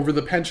over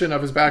the pension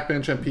of his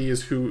backbench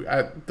MPs who,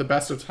 at the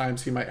best of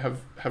times, he might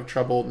have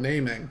trouble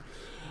naming.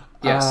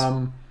 Yes.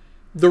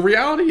 The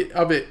reality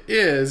of it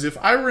is, if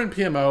I were in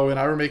PMO and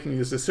I were making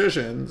these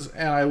decisions,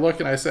 and I look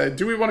and I say,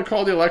 do we want to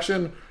call the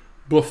election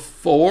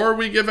before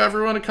we give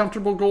everyone a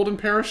comfortable golden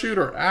parachute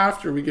or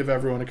after we give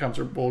everyone a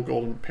comfortable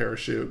golden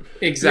parachute?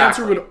 Exactly. The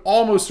answer would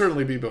almost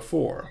certainly be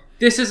before.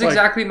 This is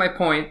exactly my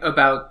point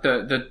about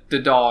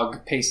the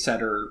dog pace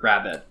setter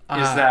rabbit.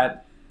 Is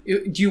that,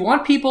 do you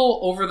want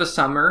people over the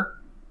summer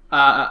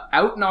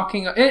out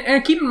knocking...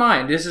 And keep in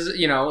mind, this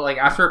is,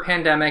 after a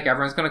pandemic,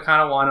 everyone's going to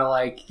kind of want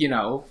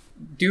to,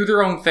 do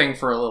their own thing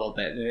for a little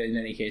bit in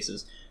many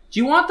cases. Do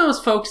you want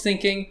those folks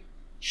thinking,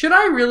 should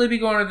I really be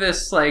going to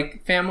this,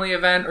 family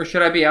event, or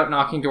should I be out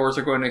knocking doors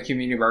or going to a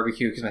community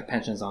barbecue because my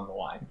pension's on the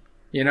line?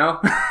 Yeah.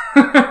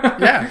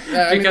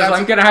 Because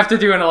I'm going to have to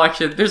do an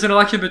election. There's an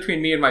election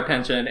between me and my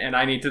pension, and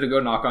I need to go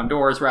knock on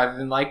doors rather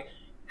than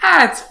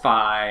it's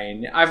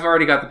fine. I've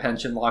already got the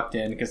pension locked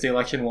in because the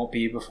election won't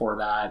be before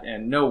that,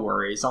 and no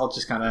worries. I'll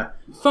just kind of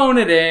phone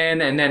it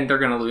in, and then they're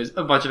going to lose.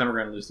 A bunch of them are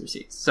going to lose their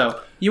seats. So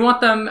you want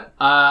them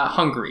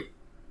hungry.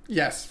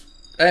 Yes.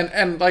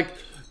 And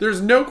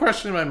there's no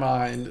question in my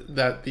mind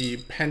that the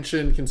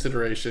pension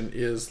consideration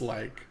is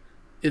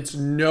it's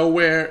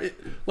nowhere.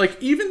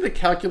 Even the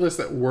calculus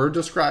that we're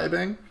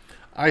describing,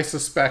 I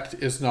suspect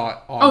is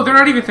not on. Oh, they're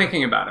not even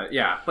thinking about it.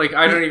 Yeah.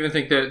 I don't even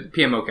think that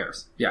PMO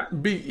cares. Yeah.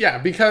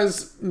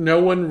 Because no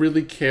one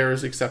really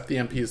cares except the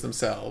MPs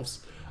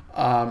themselves.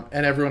 And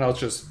everyone else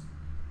just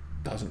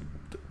doesn't.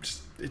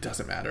 It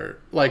doesn't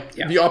matter.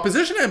 The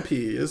opposition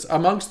MPs,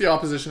 amongst the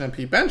opposition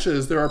MP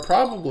benches, there are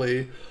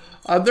probably.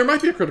 There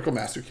might be a critical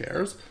mass who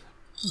cares,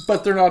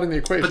 but they're not in the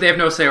equation. But they have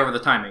no say over the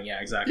timing. Yeah,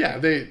 exactly.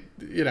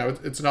 Yeah,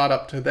 it's not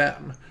up to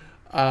them.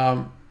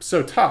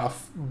 So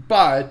tough,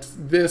 but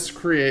this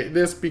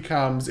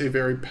becomes a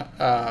very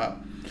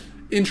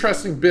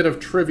interesting bit of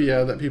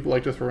trivia that people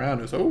like to throw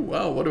around is,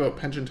 what about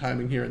pension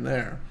timing here and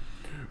there?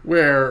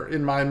 Where,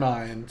 in my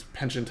mind,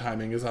 pension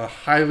timing is a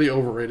highly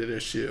overrated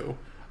issue.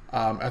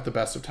 at the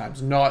best of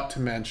times, not to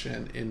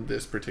mention in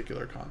this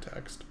particular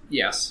context.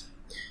 Yes.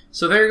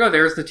 So there you go.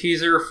 There's the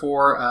teaser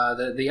for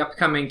the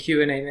upcoming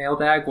Q&A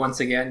mailbag. Once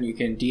again, you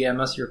can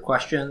DM us your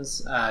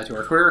questions to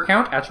our Twitter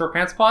account at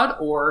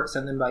ShortPantsPod, or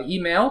send them by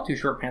email to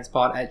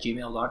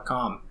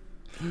shortpantspod@gmail.com.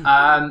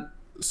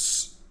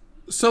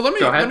 So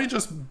let me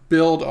just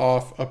build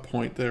off a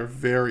point there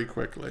very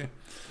quickly,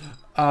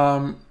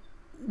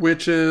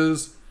 which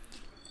is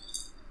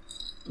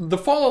the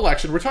fall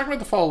election. We're talking about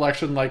the fall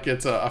election like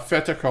it's a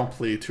fait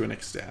accompli to an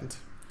extent.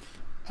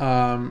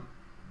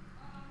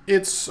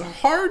 It's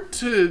hard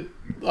to,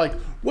 like,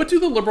 what do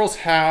the Liberals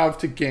have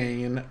to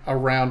gain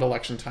around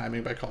election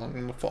timing by calling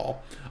them the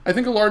fall? I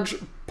think a large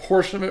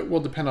portion of it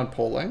will depend on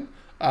polling.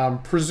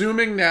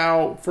 Presuming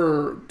now,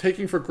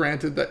 taking for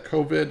granted that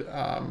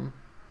COVID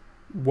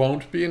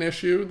won't be an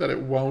issue, that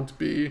it won't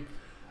be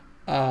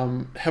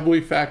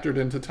heavily factored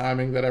into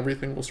timing, that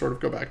everything will sort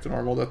of go back to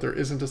normal, that there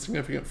isn't a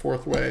significant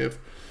fourth wave.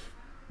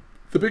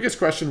 The biggest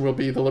question will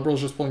be the Liberals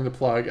just pulling the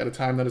plug at a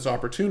time that is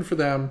opportune for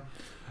them,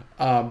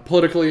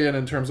 politically and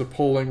in terms of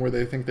polling, where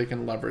they think they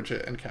can leverage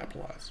it and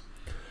capitalize.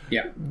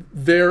 Yeah.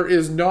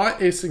 There's not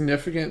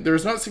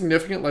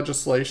significant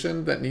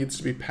legislation that needs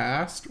to be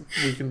passed.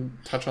 We can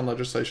touch on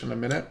legislation in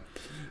a minute.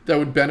 That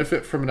would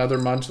benefit from another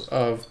month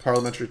of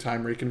parliamentary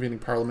time,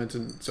 reconvening Parliament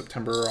in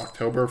September or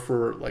October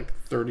for like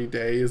 30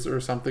 days or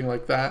something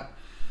like that.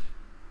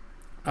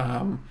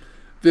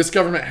 This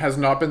government has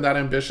not been that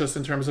ambitious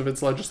in terms of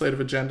its legislative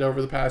agenda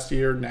over the past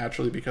year,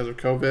 naturally because of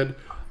COVID.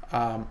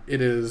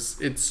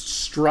 It's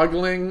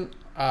struggling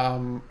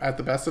at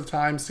the best of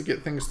times to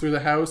get things through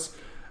the House,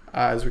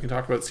 as we can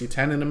talk about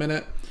C10 in a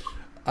minute.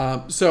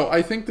 So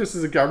I think this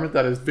is a government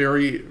that is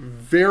very,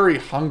 very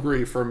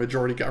hungry for a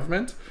majority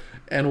government,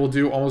 and will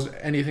do almost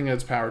anything in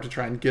its power to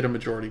try and get a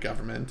majority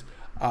government,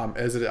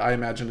 as it, I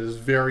imagine, is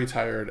very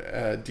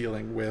tired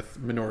dealing with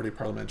minority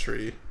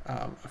parliamentary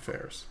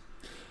affairs.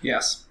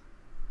 Yes.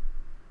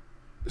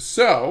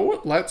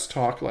 So let's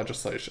talk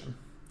legislation.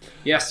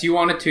 Yes, you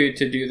wanted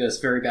to do this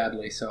very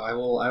badly, so I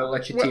will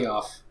let you tee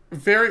off.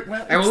 Very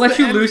well. I will let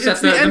you loose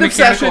at the end of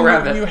mechanical session.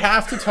 rabbit. You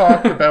have to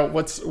talk about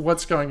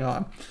what's going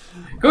on.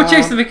 Go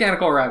chase the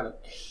mechanical rabbit.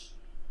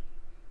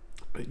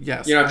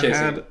 Yes, You're not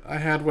chasing. I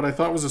had what I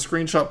thought was a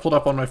screenshot pulled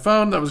up on my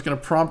phone that was going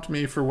to prompt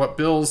me for what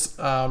bills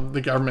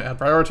the government had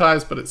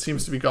prioritized, but it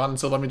seems to be gone,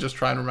 so let me just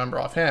try and remember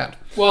offhand.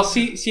 Well,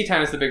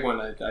 C10 is the big one,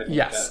 I think,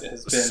 yes. that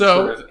has been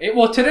sort of...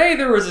 Well, today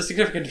there was a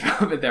significant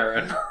development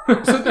there.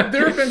 So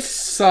there have been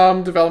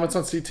some developments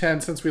on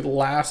C10 since we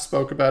last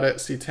spoke about it.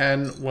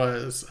 C10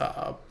 was,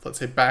 let's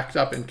say, backed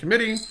up in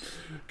committee.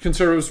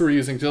 Conservatives were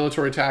using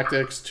dilatory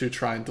tactics to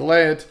try and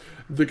delay it.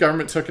 The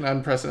government took an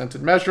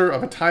unprecedented measure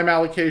of a time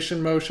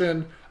allocation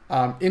motion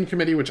in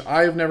committee, which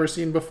I have never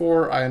seen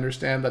before. I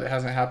understand that it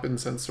hasn't happened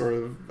since sort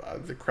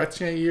of the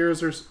Chrétien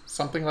years or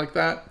something like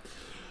that.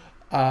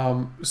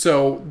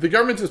 So the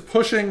government is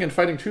pushing and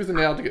fighting tooth and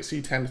nail to get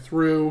C10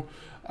 through.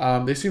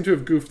 They seem to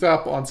have goofed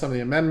up on some of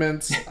the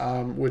amendments,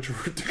 which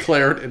were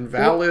declared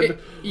invalid.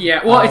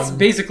 It's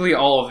basically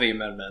all of the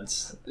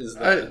amendments.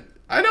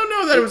 I don't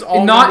know that it was all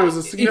of them. There was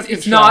a significant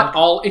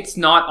it's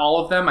not all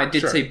of them. I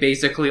did Sure. say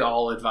basically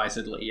all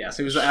advisedly.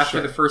 Yes, it was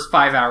after the first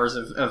 5 hours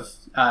of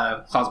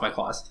clause by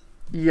clause.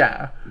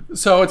 Yeah.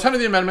 So a ton of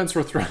the amendments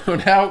were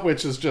thrown out,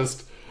 which is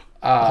just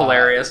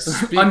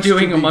hilarious.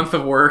 Undoing a month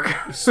of work.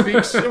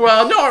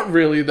 Well, not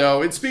really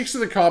though. It speaks to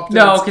the competence.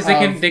 No, because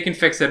they can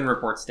fix it in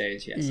report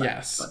stage.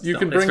 Yes. You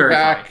can bring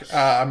back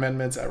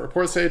amendments at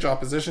report stage.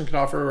 Opposition can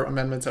offer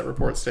amendments at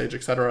report stage,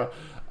 etc.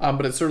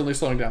 But it's certainly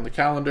slowing down the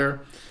calendar.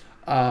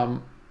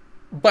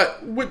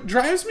 But what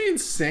drives me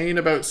insane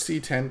about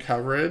C10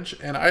 coverage,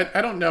 and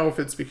I don't know if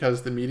it's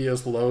because the media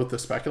is loath to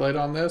speculate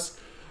on this,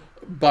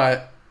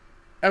 but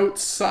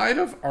outside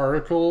of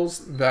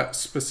articles that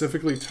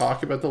specifically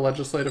talk about the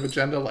legislative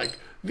agenda, like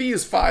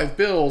these 5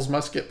 bills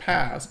must get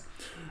passed,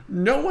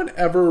 no one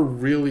ever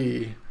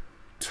really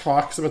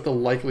talks about the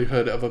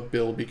likelihood of a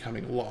bill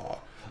becoming law.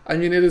 I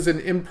mean, it is an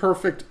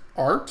imperfect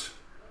art,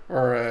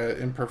 or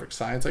imperfect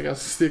science, I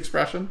guess is the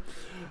expression.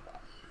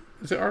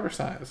 Is it art or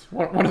science?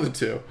 One of the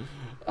two.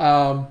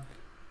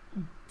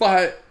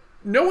 But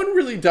no one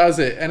really does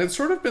it. And it's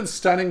sort of been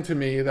stunning to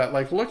me that,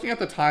 like, looking at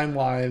the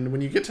timeline,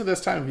 when you get to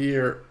this time of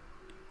year,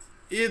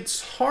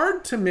 it's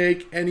hard to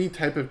make any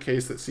type of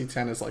case that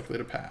C10 is likely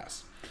to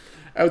pass.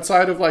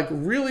 Outside of, like,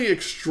 really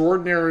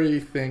extraordinary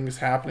things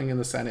happening in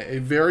the Senate, a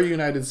very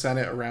united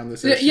Senate around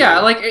this issue. Yeah,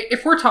 like,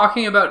 if we're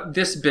talking about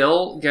this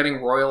bill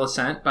getting royal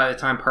assent by the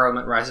time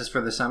Parliament rises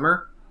for the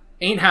summer,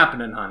 ain't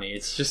happening, honey.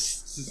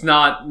 It's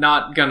not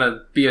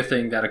gonna be a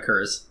thing that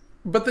occurs.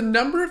 But the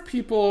number of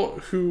people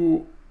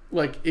who,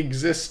 like,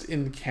 exist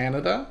in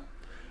Canada,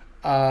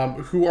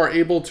 who are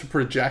able to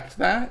project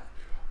that,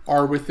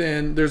 are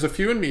within... There's a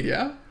few in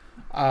media.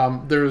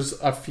 There's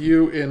a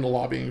few in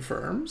lobbying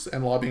firms,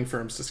 and lobbying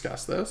firms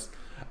discuss this.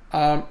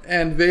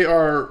 And they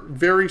are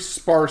very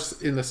sparse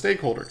in the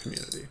stakeholder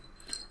community,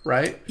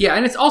 right? Yeah,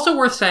 and it's also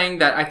worth saying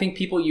that I think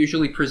people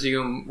usually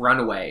presume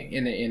runaway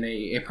in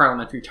a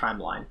parliamentary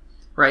timeline.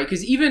 right?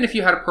 Because even if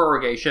you had a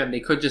prorogation, they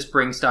could just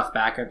bring stuff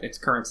back at its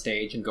current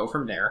stage and go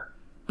from there.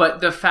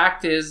 But the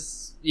fact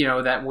is,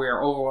 that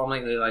we're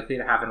overwhelmingly likely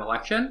to have an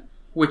election,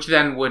 which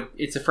then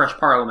it's a fresh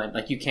parliament.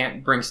 Like, you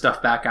can't bring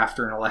stuff back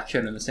after an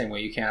election in the same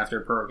way you can after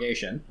a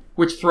prorogation,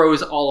 which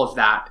throws all of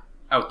that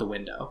out the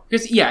window.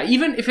 Because, yeah,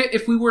 even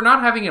if we were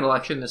not having an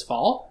election this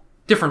fall,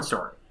 different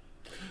story.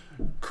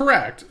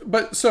 Correct.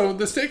 But so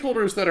the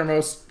stakeholders that are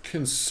most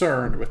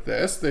concerned with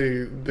this,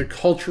 the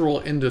cultural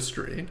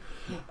industry,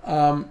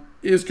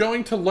 is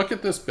going to look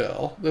at this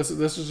bill. This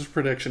is just a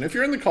prediction. If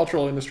you're in the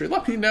cultural industry,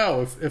 let me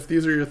know if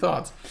these are your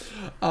thoughts.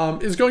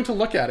 Is going to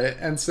look at it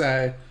and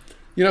say,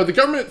 the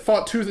government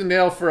fought tooth and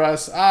nail for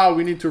us.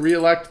 We need to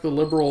re-elect the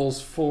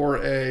Liberals for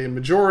a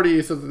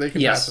majority so that they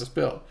can pass this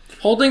bill.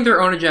 Holding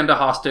their own agenda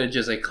hostage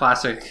is a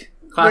classic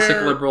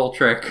Liberal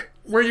trick.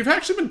 Where you've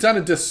actually been done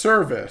a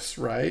disservice,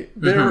 right?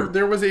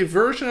 There was a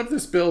version of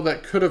this bill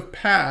that could have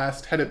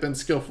passed had it been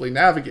skillfully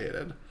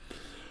navigated.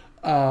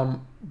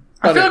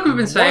 I feel like we've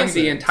been saying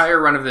the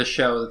entire run of this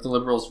show that the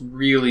Liberals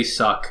really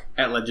suck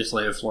at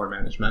legislative floor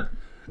management.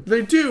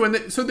 They do,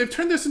 and so they've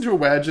turned this into a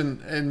wedge,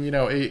 and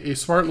a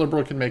smart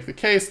Liberal can make the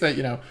case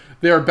that,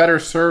 they are better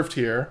served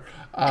here.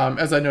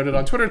 As I noted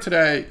on Twitter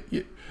today,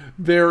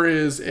 there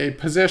is a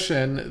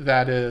position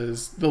that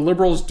is the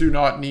Liberals do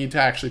not need to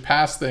actually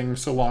pass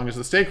things so long as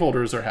the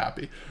stakeholders are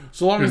happy.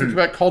 So long as the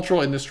Quebec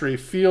cultural industry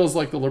feels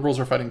like the Liberals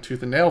are fighting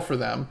tooth and nail for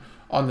them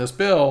on this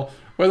bill,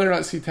 whether or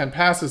not C10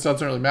 passes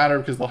doesn't really matter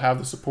because they'll have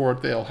the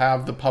support, they'll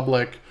have the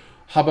public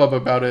hubbub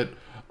about it.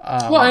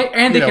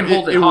 And they can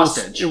hold it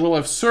hostage. It will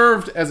have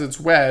served as its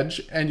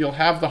wedge, and you'll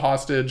have the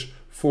hostage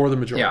for the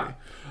majority.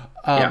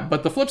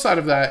 But the flip side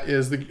of that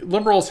is the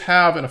Liberals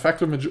have an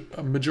effective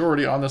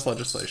majority on this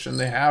legislation.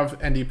 They have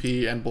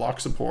NDP and Bloc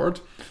support,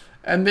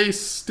 and they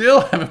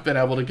still haven't been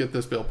able to get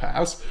this bill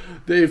passed.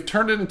 They've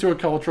turned it into a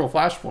cultural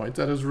flashpoint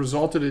that has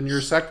resulted in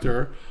your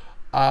sector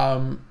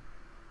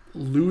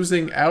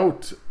losing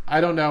out. I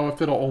don't know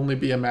if it'll only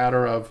be a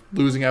matter of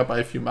losing out by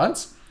a few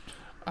months,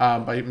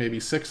 by maybe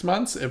 6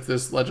 months, if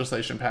this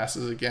legislation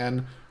passes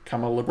again,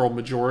 come a Liberal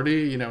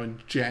majority, in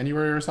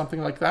January or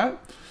something like that.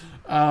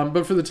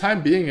 But for the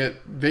time being,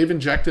 they've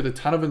injected a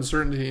ton of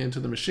uncertainty into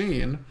the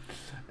machine.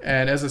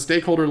 And as a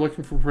stakeholder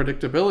looking for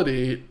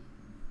predictability,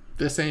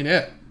 this ain't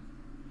it.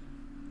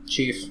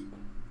 Chief,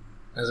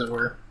 as it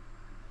were.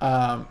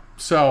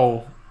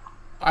 So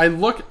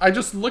I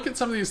just look at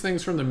some of these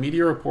things from the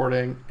media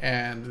reporting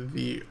and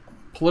the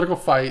political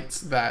fights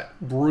that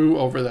brew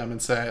over them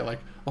and say, like,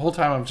 the whole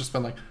time I've just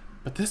been like,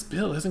 but this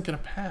bill isn't going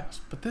to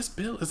pass. But this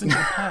bill isn't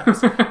going to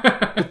pass.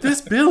 But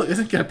this bill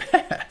isn't going to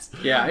pass.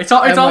 Yeah, it's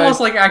almost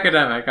like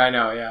academic. I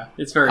know, yeah.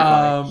 It's very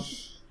funny.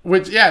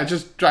 Which, it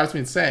just drives me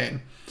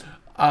insane.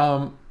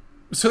 So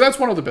that's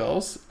one of the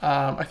bills.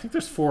 I think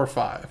there's 4 or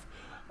 5.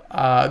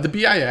 The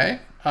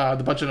BIA,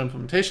 the Budget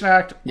Implementation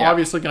Act,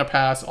 obviously going to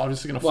pass,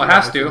 obviously going to fly. Well,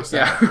 it has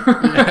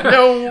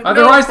to,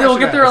 Otherwise, they'll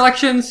get their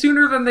election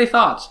sooner than they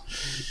thought.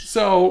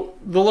 So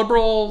the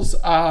Liberals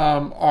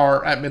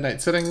are at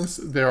midnight sittings.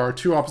 There are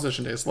 2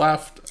 opposition days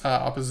left.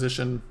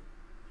 Opposition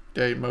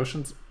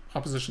days.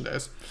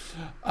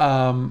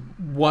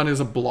 One is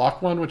a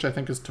block one, which I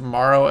think is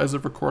tomorrow as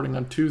of recording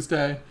on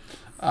Tuesday.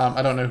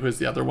 I don't know who is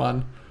the other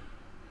one.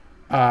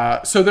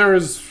 So there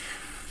is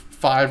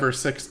 5 or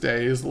 6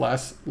 days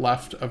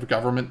left of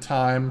government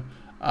time.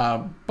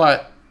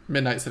 But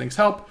midnight sittings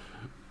help.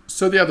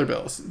 So the other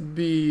bills.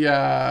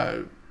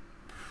 The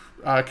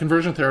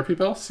conversion therapy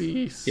bill,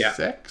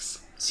 C6.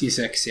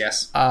 C6,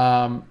 yes.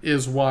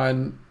 Is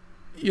one,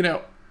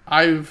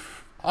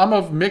 I'm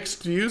of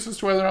mixed views as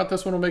to whether or not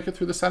this one will make it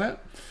through the Senate.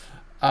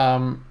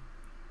 So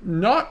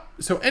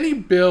any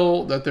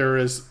bill that there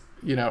is,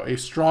 a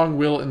strong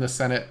will in the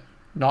Senate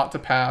not to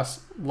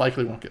pass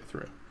likely won't get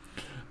through.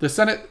 The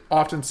Senate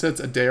often sits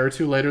a day or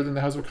 2 later than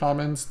the House of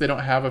Commons. They don't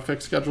have a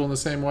fixed schedule in the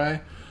same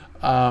way.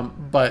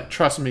 But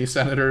trust me,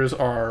 senators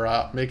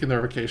are making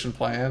their vacation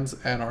plans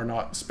and are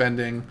not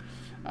spending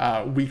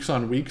weeks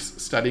on weeks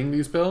studying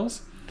these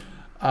bills.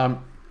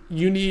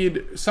 You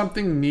need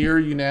something near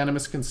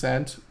unanimous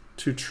consent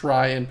to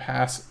try and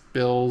pass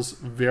bills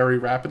very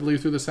rapidly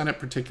through the Senate,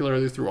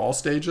 particularly through all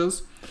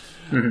stages.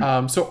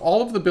 So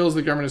all of the bills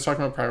the government is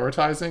talking about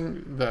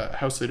prioritizing, the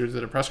House leaders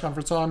did a press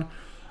conference on,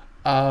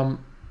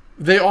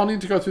 they all need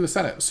to go through the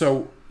Senate.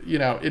 So,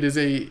 it is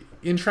a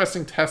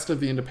interesting test of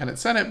the independent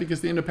Senate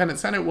because the independent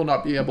Senate will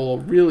not be able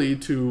really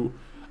to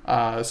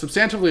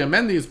substantively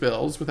amend these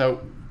bills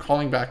without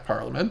calling back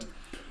Parliament.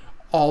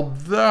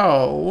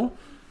 Although,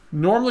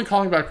 normally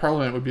calling back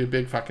Parliament would be a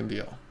big fucking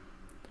deal.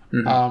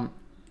 But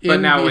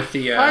now with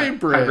the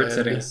hybrid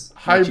sittings,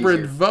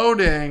 hybrid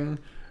voting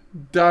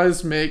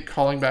does make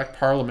calling back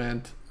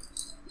Parliament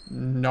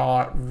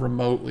not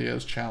remotely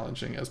as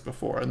challenging as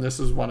before. And this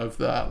is one of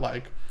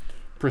the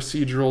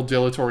procedural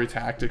dilatory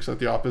tactics that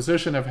the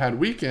opposition have had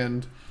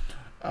weakened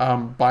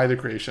by the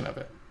creation of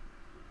it.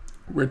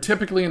 We're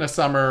typically in a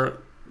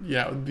summer,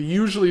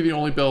 usually the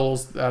only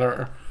bills that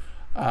are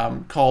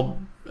called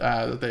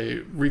that they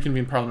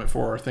reconvene Parliament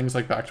for are things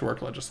like back to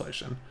work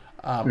legislation.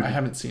 I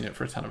haven't seen it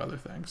for a ton of other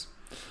things.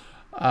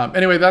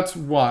 Anyway, that's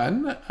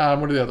one. What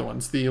are the other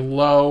ones? The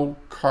low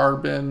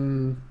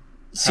carbon...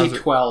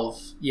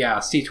 C12. Yeah,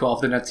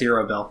 C12, the net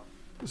zero bill.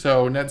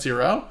 So net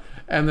zero.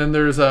 And then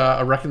there's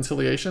a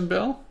reconciliation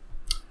bill.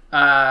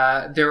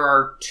 There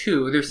are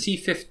two. There's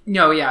C15.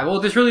 No, yeah. Well,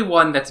 there's really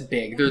one that's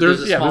big.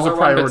 There's a smaller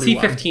one, but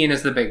C15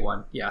 is the big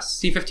one.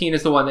 Yes, C15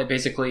 is the one that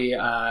basically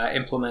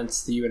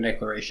implements the UN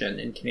Declaration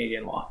in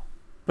Canadian law.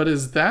 But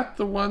is that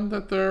the one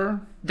that they're...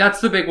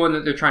 That's the big one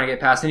that they're trying to get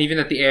passed, and even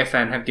that the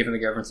AFN have given the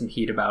government some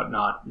heat about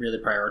not really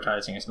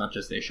prioritizing as much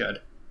as they should.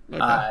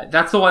 Okay.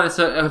 That's the one that's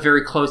a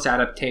very close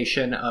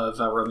adaptation of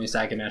Romeo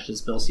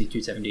Saganesh's Bill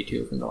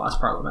C-272 from the last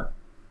Parliament.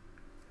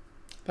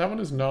 That one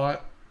is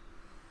not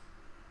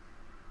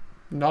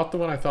the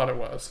one I thought it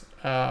was.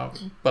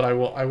 But I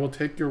will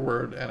take your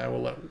word, and I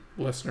will let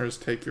listeners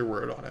take your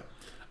word on it.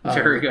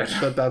 Very good.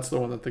 But that's the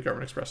one that the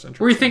government expressed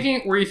interest.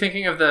 Were you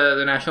thinking of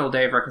the National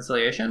Day of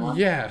Reconciliation one?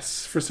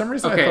 Yes. For some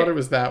reason, I thought it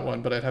was that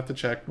one, but I'd have to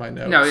check my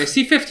notes. No, the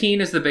C-15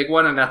 is the big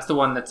one, and that's the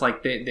one that's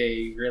like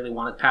they really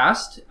want it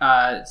passed.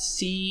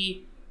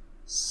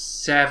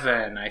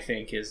 C-7, I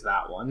think, is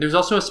that one. There's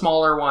also a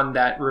smaller one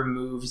that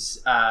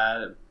removes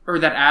or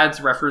that adds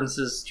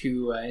references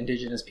to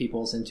Indigenous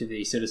peoples into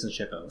the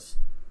citizenship oath.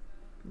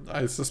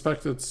 I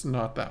suspect it's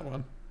not that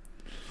one.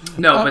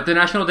 No, but the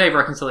National Day of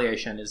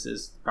Reconciliation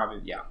is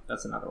probably,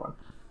 that's another one.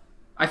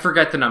 I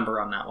forget the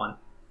number on that one.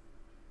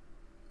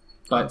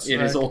 But it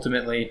is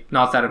ultimately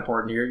not that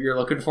important. You're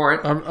looking for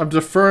it? I'm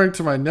deferring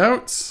to my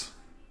notes.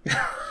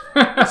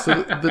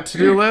 So the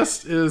to-do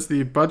list is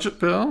the budget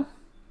bill,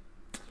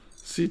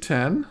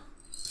 C10,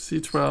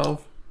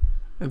 C12,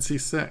 and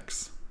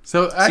C6.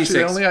 So actually,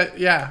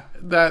 C6.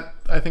 That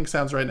I think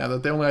sounds right now,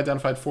 that they only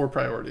identified 4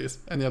 priorities,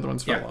 and the other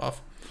ones fell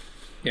off.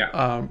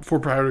 Yeah. 4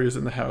 priorities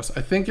in the House.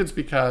 I think it's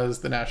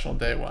because the National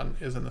Day one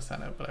is in the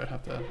Senate, but I'd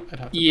have to.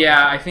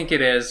 Yeah, I think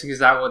it is, because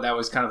that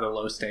was kind of the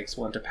low stakes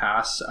one to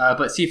pass.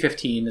 But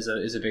C-15 is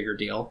a bigger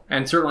deal,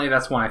 and certainly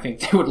that's one I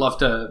think they would love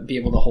to be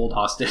able to hold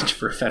hostage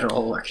for a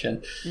federal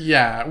election.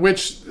 Yeah,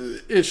 which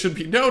it should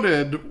be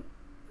noted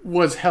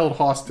was held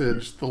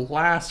hostage the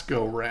last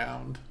go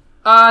round.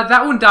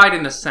 That one died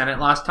in the Senate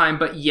last time,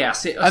 but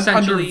yes, essentially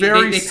under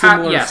very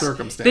similar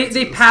circumstances.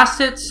 They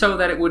passed it so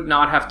that it would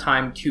not have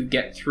time to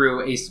get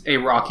through a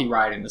rocky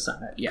ride in the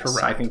Senate. Yes,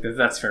 correct. I think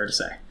that's fair to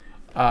say.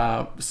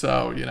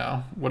 So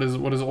what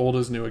is old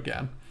is new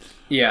again.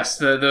 Yes,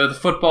 the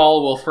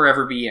football will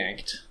forever be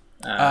yanked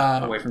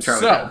away from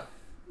Charlie Brown. So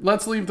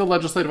let's leave the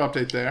legislative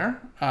update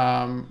there.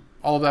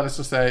 All of that is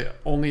to say,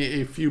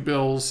 only a few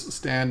bills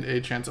stand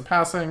a chance of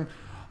passing.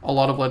 A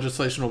lot of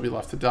legislation will be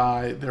left to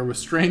die. There were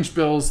strange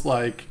bills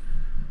like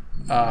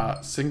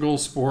single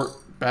sport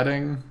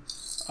betting,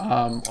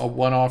 a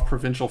one-off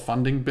provincial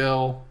funding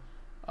bill.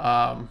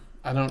 I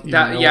don't even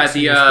know what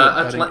single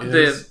sport betting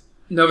is. The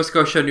Nova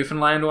Scotia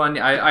Newfoundland one.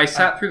 I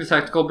sat through the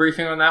technical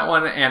briefing on that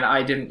one, and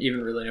I didn't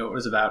even really know what it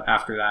was about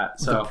after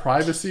that. So the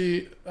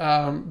privacy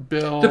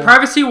bill. The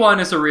privacy one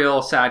is a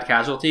real sad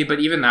casualty, but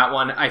even that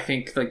one, I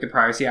think like the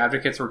privacy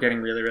advocates were getting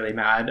really, really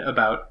mad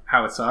about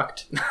how it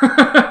sucked.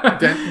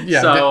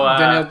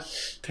 Danielle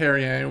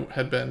Terrier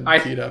had been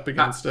teed up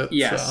against it.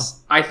 Yes, so.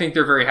 I think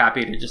they're very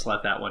happy to just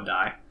let that one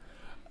die.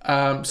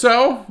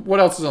 So what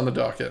else is on the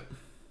docket?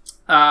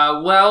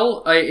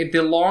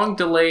 The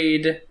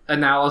long-delayed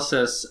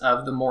analysis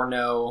of the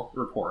Morneau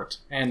report,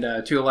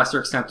 and to a lesser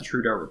extent, the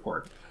Trudeau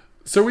report.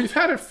 So we've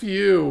had a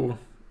few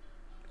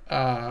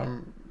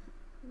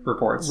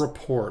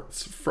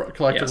reports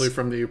collectively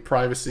from the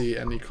privacy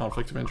and the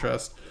conflict of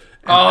interest.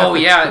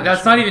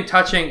 That's not even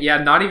touching. Yeah,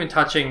 not even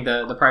touching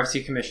the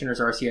privacy commissioner's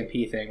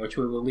RCMP thing, which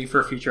we will leave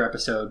for a future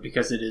episode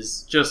because it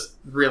is just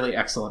really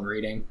excellent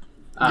reading.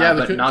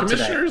 The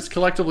commissioners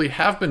collectively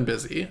have been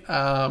busy.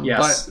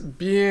 Yes. But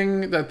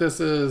being that this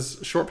is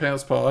Short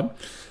Pants Pod,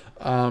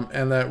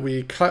 and that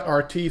we cut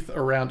our teeth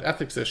around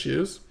ethics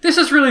issues. This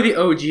is really the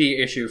OG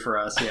issue for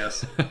us,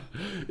 yes.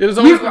 It has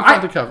always been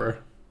fun to cover.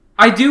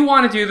 I do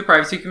want to do the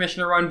privacy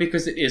commissioner one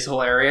because it is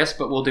hilarious,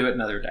 but we'll do it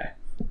another day.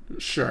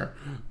 Sure.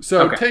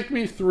 So Take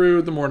me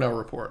through the Morneau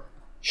report.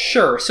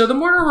 Sure. So the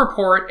Morneau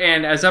report,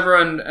 and as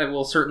everyone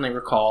will certainly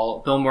recall,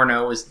 Bill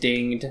Morneau was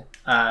dinged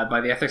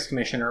by the ethics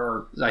commissioner,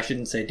 or I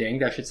shouldn't say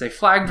dinged, I should say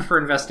flagged for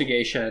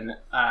investigation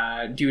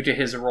due to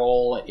his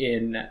role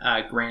in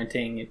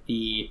granting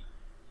the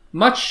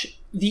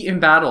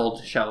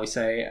embattled, shall we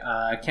say,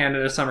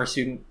 Canada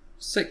Student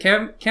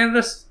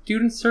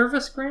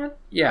Service Grant?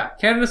 Yeah,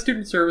 Canada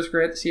Student Service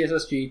Grant, the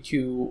CSSG,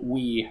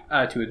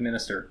 to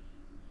administer.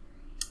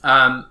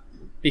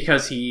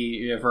 Because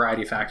a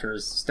variety of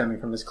factors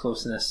stemming from his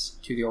closeness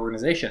to the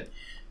organization.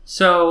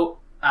 So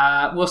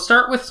we'll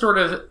start with sort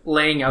of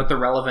laying out the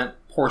relevant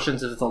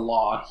portions of the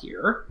law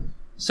here.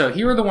 So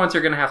here are the ones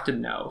you're going to have to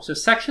know. So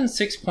Section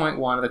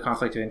 6.1 of the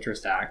Conflict of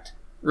Interest Act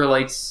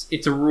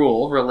it's a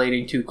rule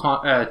relating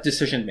to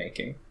decision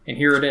making. And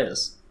here it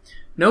is.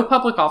 No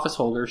public office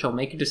holder shall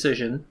make a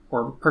decision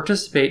or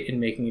participate in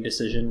making a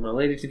decision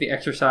related to the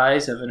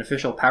exercise of an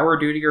official power,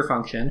 duty, or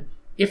function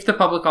if the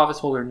public office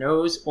holder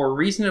knows or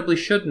reasonably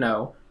should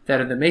know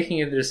that in the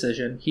making of the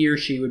decision, he or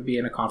she would be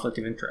in a conflict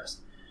of interest.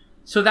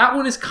 So that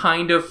one is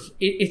kind of,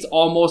 it's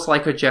almost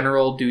like a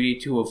general duty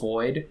to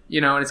avoid,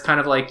 and it's kind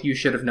of like you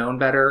should have known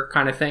better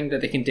kind of thing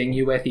that they can ding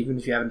you with, even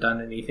if you haven't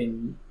done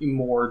anything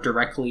more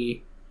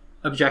directly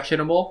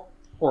objectionable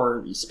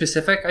or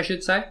specific, I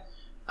should say.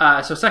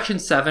 So Section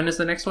 7 is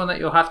the next one that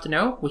you'll have to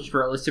know, which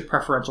relates to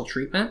preferential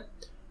treatment.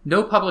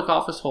 No public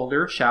office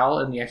holder shall,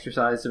 in the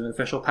exercise of an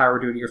official power,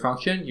 duty, or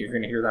function, you're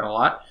going to hear that a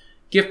lot,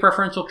 give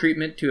preferential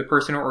treatment to a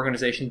person or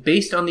organization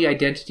based on the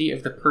identity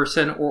of the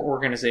person or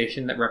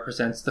organization that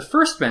represents the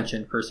first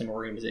mentioned person or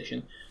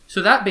organization.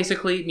 So that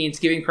basically means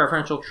giving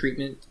preferential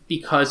treatment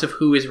because of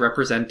who is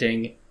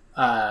representing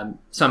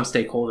some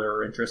stakeholder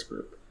or interest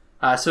group.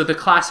 So the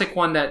classic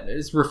one that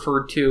is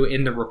referred to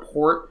in the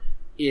report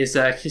is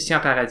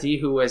Christian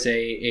Paradis, who was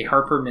a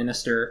Harper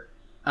minister,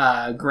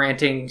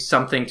 granting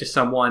something to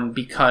someone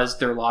because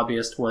their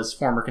lobbyist was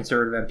former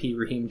Conservative MP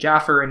Raheem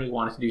Jaffer, and he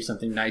wanted to do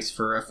something nice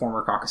for a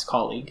former caucus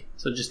colleague.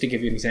 So just to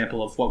give you an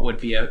example of what would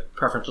be a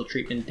preferential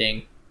treatment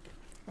ding.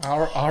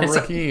 Our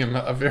Raheem,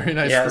 a very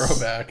nice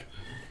throwback.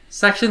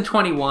 Section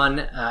 21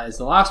 is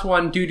the last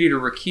one. Duty to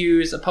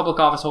recuse. A public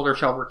office holder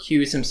shall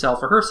recuse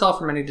himself or herself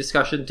from any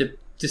discussion,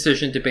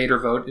 decision, debate, or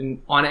vote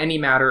on any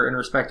matter in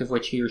respect of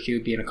which he or she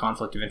would be in a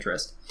conflict of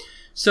interest.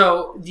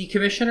 So the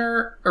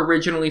commissioner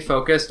originally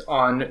focused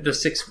on the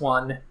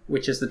 6-1,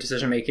 which is the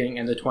decision-making,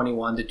 and the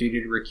 21, the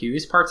duty to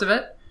recuse parts of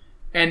it.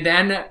 And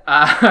then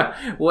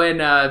when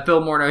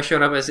Bill Morneau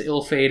showed up as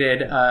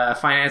ill-fated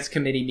finance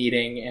committee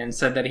meeting and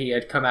said that he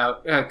had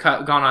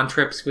gone on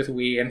trips with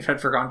we and had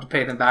forgotten to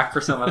pay them back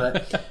for some of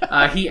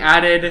it, he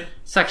added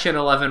Section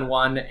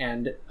 11.1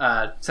 and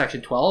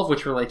Section 12,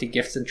 which relate to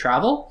gifts and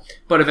travel,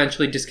 but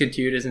eventually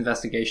discontinued his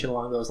investigation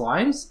along those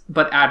lines,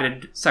 but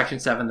added Section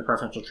 7, the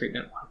preferential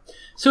treatment one.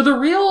 So the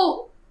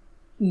real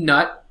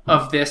nut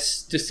of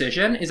this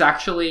decision is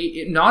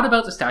actually not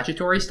about the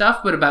statutory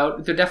stuff, but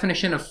about the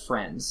definition of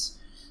friends,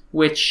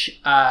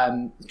 which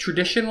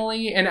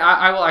traditionally, and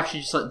I will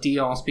actually just let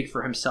Dion speak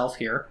for himself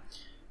here,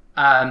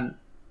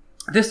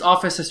 this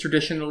office has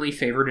traditionally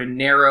favored a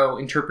narrow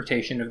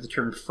interpretation of the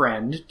term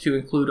friend to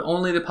include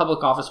only the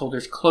public office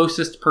holder's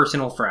closest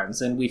personal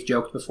friends, and we've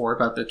joked before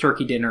about the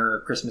turkey dinner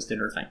or Christmas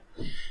dinner thing.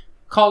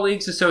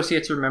 Colleagues,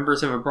 associates, or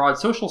members of a broad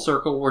social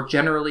circle were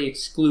generally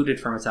excluded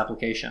from its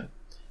application.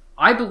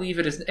 I believe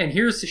it is, and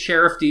here's the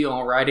Sheriff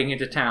Dion riding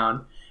into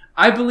town,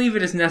 I believe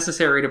it is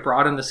necessary to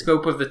broaden the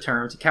scope of the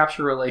term to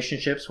capture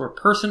relationships where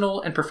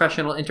personal and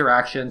professional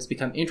interactions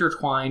become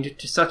intertwined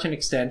to such an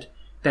extent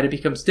that it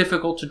becomes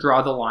difficult to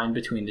draw the line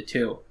between the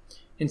two.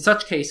 In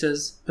such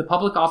cases, the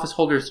public office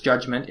holder's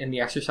judgment in the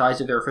exercise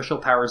of their official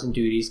powers and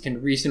duties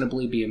can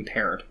reasonably be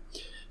impaired.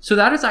 So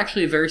that is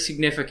actually a very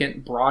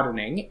significant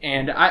broadening,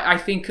 and I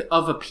think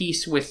of a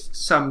piece with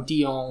some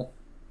Dion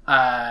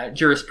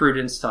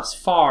jurisprudence thus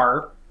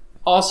far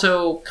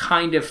also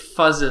kind of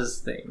fuzzes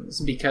things,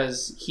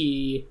 because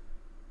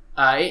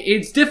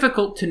it's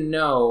difficult to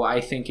know,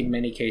 I think, in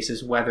many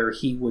cases, whether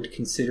he would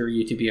consider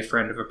you to be a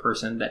friend of a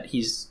person that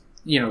he's,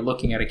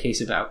 looking at a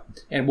case about,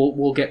 and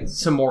we'll get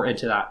some more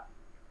into that.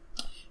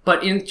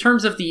 But in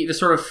terms of the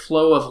sort of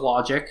flow of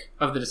logic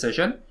of the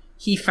decision,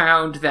 he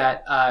found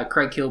that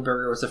Craig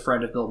Kielburger was a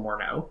friend of Bill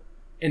Morneau,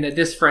 and that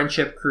this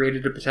friendship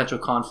created a potential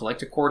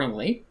conflict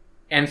accordingly,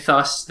 and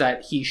thus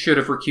that he should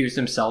have recused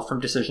himself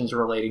from decisions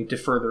relating to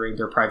furthering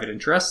their private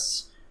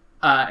interests,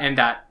 and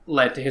that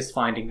led to his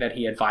finding that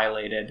he had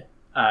violated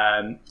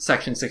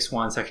Section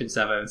 6.1, Section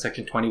 7, and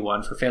Section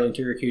 21 for failing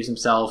to recuse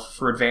himself,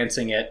 for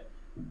advancing it,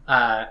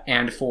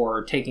 and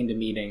for taking the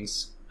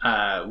meetings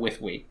with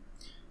we.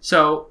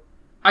 So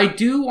I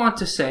do want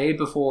to say,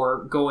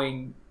 before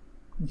going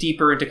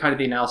deeper into kind of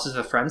the analysis of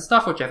the friend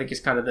stuff, which I think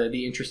is kind of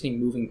the interesting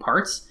moving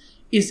parts,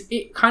 is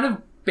it kind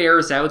of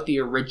bears out the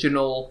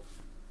original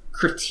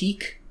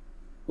critique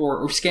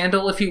or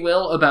scandal, if you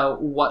will,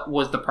 about what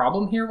was the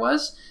problem here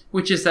was,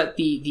 which is that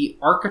the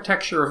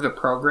architecture of the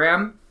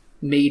program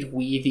made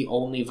we the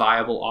only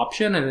viable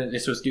option, and that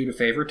this was due to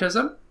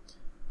favoritism.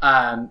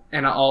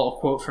 And I'll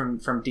quote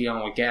from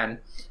Dion again.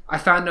 I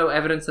found no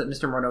evidence that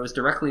Mr. Morneau was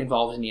directly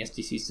involved in the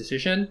SDC's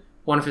decision.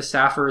 One of his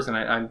staffers, and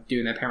I'm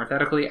doing that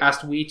parenthetically,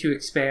 asked we to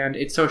expand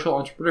its social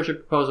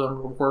entrepreneurship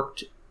proposal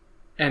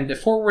and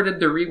forwarded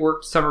the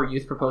reworked summer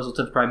youth proposal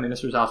to the Prime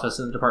Minister's office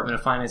and the Department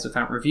of Finance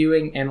without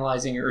reviewing,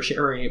 analyzing, or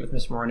sharing it with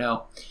Mr.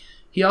 Morneau.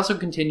 He also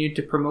continued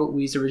to promote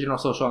WE's original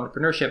social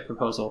entrepreneurship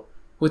proposal.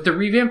 With the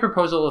revamped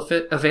proposal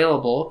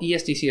available,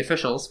 ESDC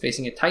officials,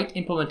 facing a tight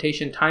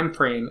implementation time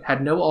frame,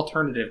 had no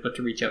alternative but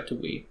to reach out to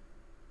WE.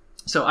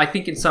 So I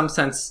think in some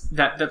sense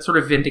that sort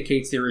of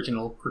vindicates the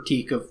original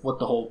critique of what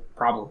the whole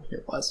problem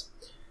here was.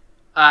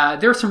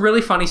 There's some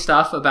really funny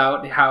stuff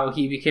about how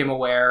he became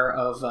aware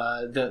of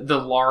the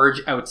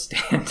large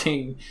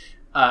outstanding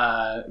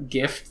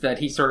gift that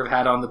he sort of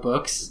had on the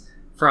books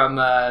from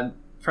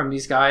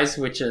these guys,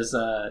 which is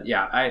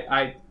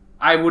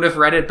I would have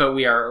read it, but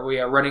we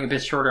are running a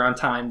bit shorter on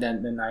time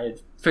than I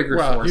had figured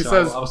Well, for, he so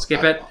says, I'll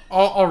skip it.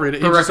 I'll read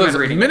it. He But just says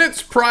recommend reading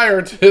minutes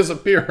prior to his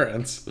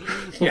appearance,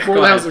 Yeah, before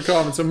go the House ahead. of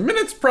Commons. So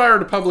minutes prior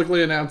to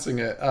publicly announcing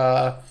it.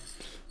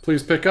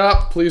 Please pick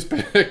up. Please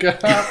pick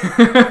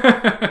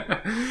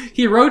up.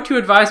 He wrote to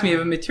advise me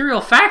of a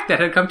material fact that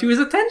had come to his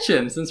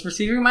attention since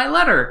receiving my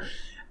letter.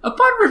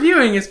 Upon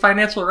reviewing his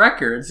financial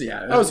records,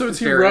 So it's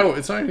he wrote.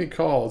 It's not even he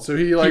called. So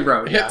he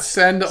wrote, hit yeah.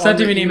 send Sent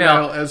on him the an email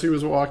email. as he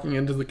was walking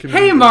into the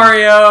community. Hey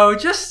Mario,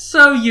 just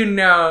so you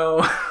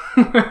know.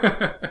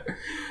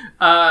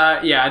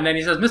 And then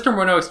he says, Mr.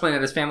 Morneau explained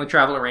that his family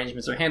travel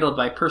arrangements are handled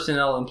by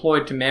personnel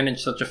employed to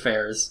manage such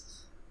affairs.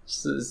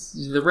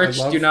 Says, the rich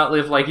do not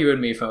live like you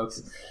and me,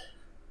 folks.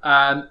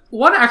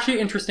 One actually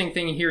interesting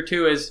thing here,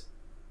 too, is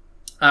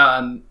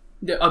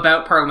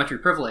about parliamentary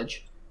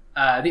privilege.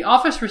 The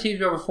office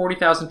received over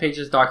 40,000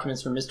 pages of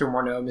documents from Mr.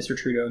 Morneau, Mr.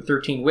 Trudeau, and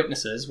 13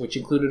 witnesses, which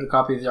included a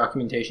copy of the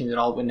documentation that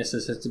all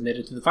witnesses had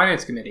submitted to the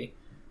Finance Committee.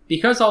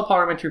 Because all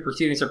parliamentary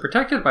proceedings are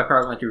protected by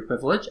parliamentary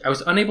privilege, I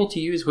was unable to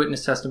use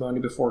witness testimony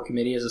before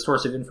committee as a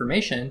source of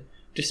information,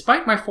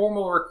 despite my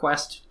formal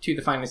request to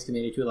the Finance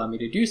Committee to allow me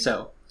to do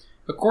so.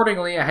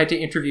 Accordingly, I had to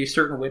interview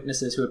certain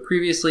witnesses who had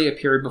previously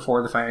appeared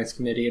before the Finance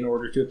Committee in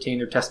order to obtain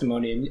their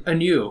testimony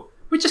anew,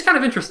 which is kind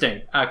of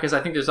interesting, because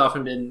I think there's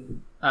often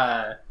been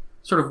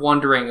sort of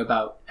wondering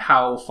about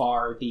how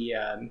far the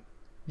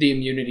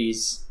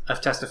immunities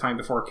of testifying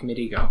before a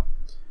committee go.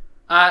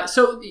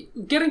 So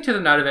getting to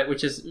the nut of it,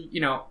 which is,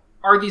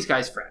 are these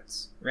guys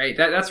friends, right?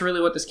 That's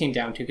really what this came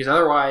down to, because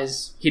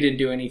otherwise he didn't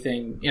do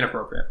anything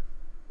inappropriate.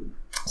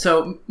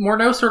 So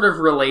Morneau sort of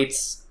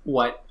relates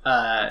what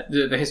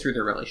the history of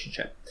their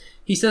relationship.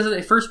 He says that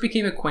they first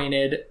became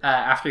acquainted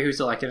after he was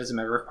elected as a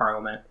member of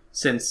parliament,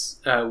 since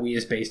we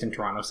is based in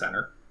Toronto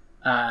Centre.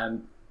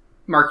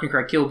 Mark and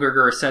Craig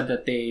Kielburger said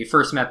that they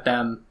first met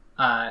them,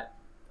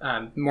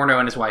 Morneau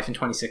and his wife, in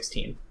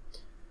 2016.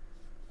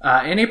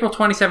 In April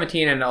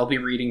 2017, and I'll be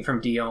reading from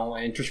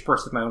Dion,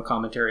 interspersed with my own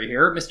commentary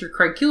here, Mr.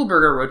 Craig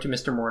Kielburger wrote to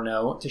Mr.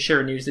 Morneau to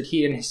share news that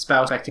he and his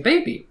spouse expect a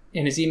baby.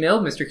 In his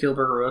email, Mr.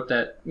 Kielburger wrote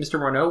that Mr.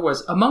 Morneau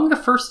was among the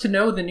first to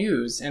know the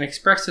news and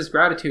expressed his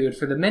gratitude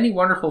for the many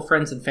wonderful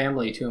friends and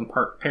family to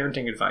impart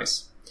parenting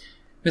advice.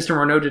 Mr.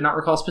 Morneau did not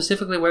recall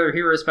specifically whether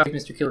he or his spouse gave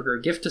Mr. Kielburger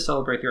a gift to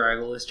celebrate the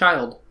arrival of his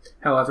child.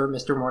 However,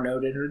 Mr. Morneau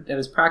noted that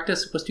his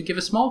practice was to give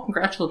a small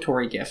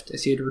congratulatory gift,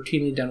 as he had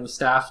routinely done with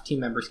staff,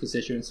 team members,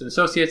 constituents, and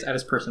associates at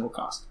his personal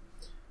cost.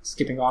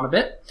 Skipping on a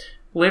bit.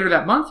 Later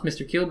that month,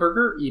 Mr.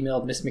 Kielburger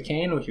emailed Miss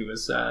McCain, who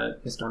was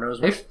Mr.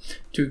 Morneau's wife,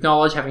 to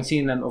acknowledge having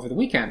seen them over the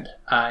weekend.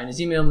 In his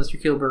email, Mr.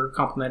 Kielburger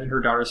complimented her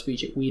daughter's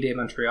speech at We Day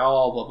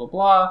Montreal, blah, blah,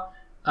 blah.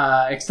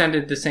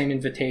 Extended the same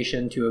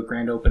invitation to a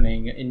grand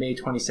opening in May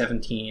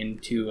 2017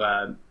 to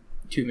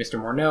Mr.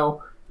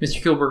 Morneau.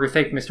 Mr. Kielburger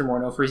thanked Mr.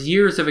 Morneau for his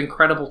years of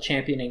incredible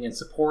championing and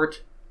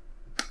support.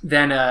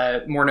 Then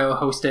Morneau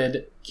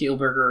hosted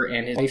Kielburger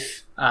and his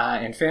wife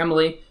and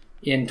family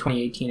in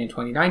 2018 and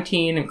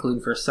 2019,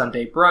 including for a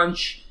Sunday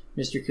brunch.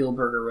 Mr.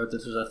 Kielburger wrote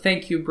this was a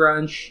thank you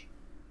brunch.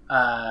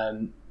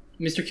 Mr.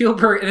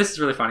 Kielburger, this is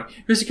really funny.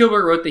 Mr.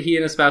 Kielburger wrote that he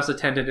and his spouse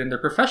attended in their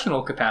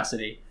professional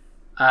capacity.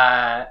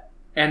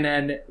 And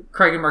then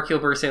Craig and Mark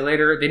Kielburger say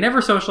later, they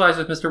never socialized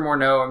with Mr.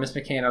 Morneau or Miss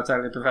McCain outside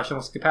of their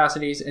professional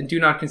capacities and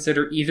do not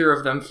consider either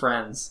of them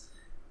friends.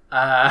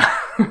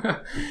 And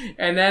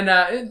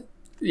then,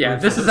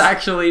 this is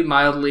actually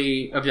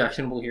mildly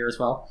objectionable here as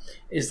well,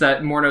 is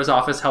that Morneau's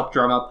office helped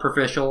drum up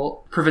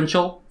provincial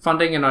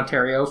funding in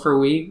Ontario for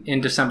We in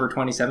December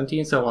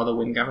 2017, so while the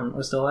Wynne government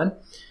was still in.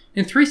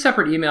 In 3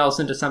 separate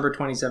emails in December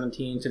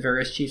 2017 to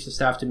various chiefs of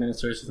staff to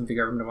ministers within the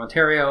government of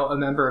Ontario, a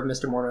member of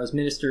Mr. Morneau's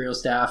ministerial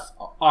staff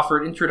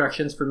offered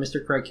introductions for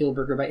Mr. Craig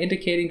Kielburger by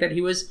indicating that he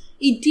was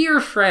a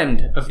dear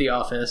friend of the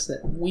office,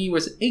 that We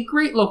was a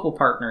great local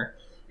partner,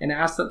 and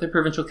asked that the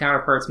provincial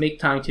counterparts make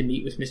time to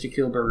meet with Mr.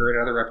 Kielburger and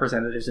other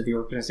representatives of the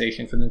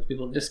organization for them to be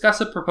able to discuss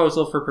a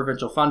proposal for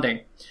provincial funding.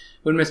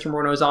 When Mr.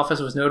 Morneau's office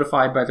was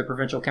notified by the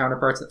provincial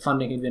counterparts that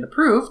funding had been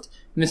approved,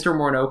 Mr.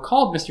 Morneau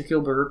called Mr.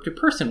 Kielburger to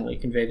personally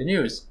convey the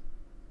news.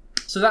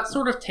 So that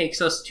sort of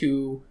takes us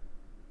to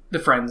the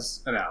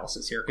friends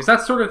analysis here, because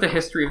that's sort of the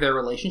history of their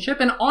relationship.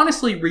 And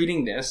honestly,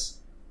 reading this,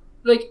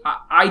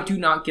 I do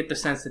not get the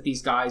sense that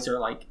these guys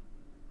are,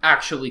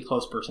 actually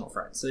close personal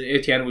friends.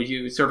 Etienne, would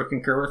you sort of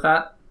concur with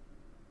that?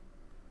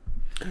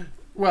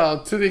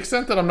 Well, to the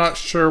extent that I'm not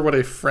sure what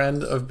a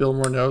friend of Bill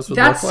Morneau's would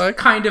That's look like.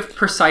 That's kind of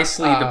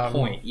precisely the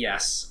point,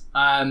 yes.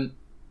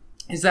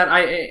 Is that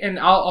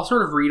I'll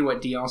sort of read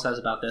what Dion says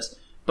about this,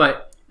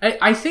 but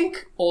I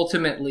think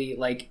ultimately,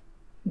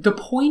 the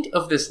point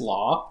of this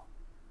law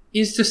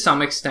is to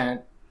some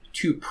extent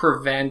to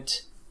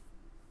prevent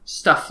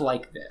stuff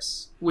like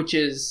this, which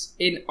is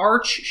an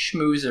arch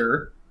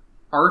schmoozing.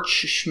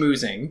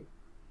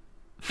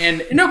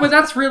 And no, but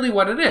that's really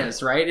what it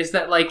is, right? Is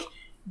that like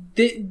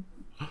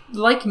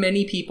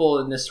many people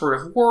in this sort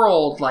of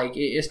world,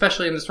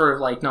 especially in the sort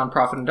of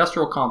nonprofit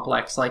industrial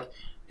complex,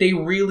 they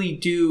really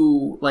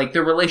do,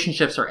 their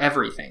relationships are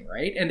everything,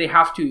 right? And they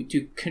have to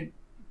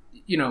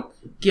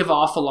give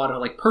off a lot of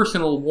like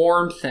personal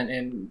warmth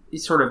and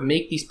sort of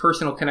make these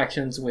personal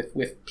connections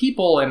with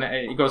people. And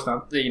it goes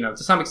on, to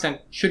some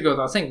extent should go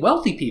without saying,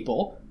 wealthy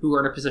people who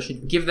are in a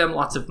position to give them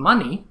lots of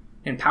money,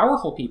 and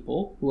powerful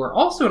people who are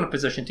also in a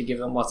position to give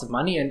them lots of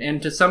money,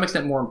 and to some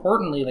extent, more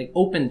importantly, like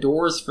open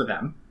doors for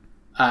them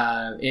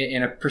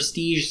in a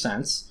prestige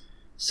sense.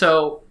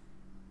 So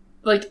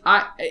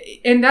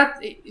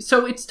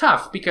so it's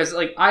tough because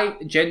like I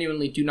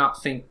genuinely do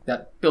not think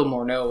that Bill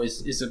Morneau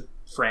is a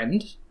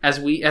friend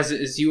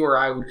as you or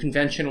I would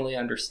conventionally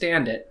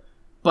understand it,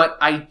 but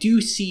I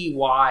do see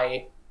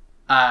why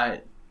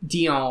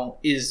Dion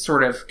is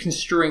sort of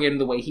construing it in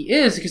the way he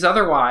is, because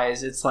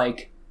otherwise it's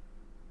like,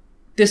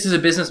 this is a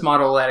business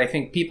model that I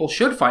think people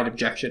should find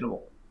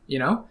objectionable,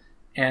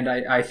 and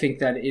I think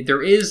that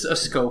there is a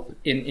scope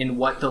in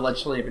what the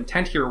legislative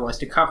intent here was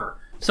to cover.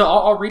 So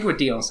I'll read what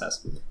Dion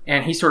says,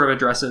 and he sort of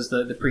addresses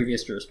the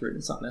previous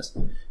jurisprudence on this.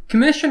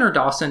 Commissioner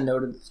Dawson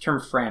noted that the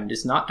term friend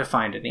is not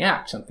defined in the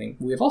Act, something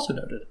we have also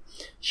noted.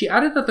 She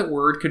added that the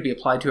word could be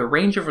applied to a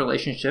range of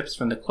relationships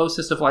from the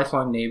closest of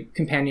lifelong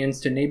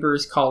companions to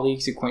neighbors,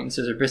 colleagues,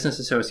 acquaintances, or business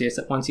associates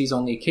that one sees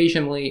only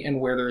occasionally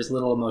and where there is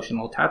little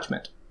emotional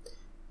attachment.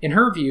 In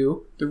her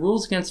view, the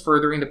rules against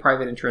furthering the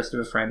private interest of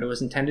a friend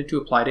was intended to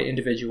apply to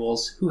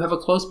individuals who have a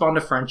close bond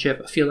of friendship,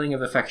 a feeling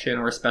of affection,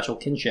 or a special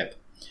kinship.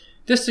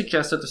 This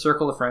suggests that the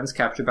circle of friends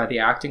captured by the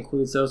Act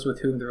includes those with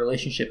whom the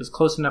relationship is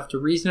close enough to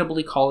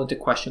reasonably call into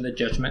question the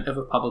judgment of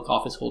a public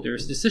office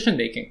holder's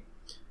decision-making.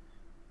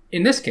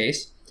 In this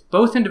case,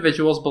 both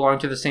individuals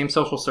belonged to the same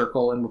social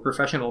circle and were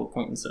professional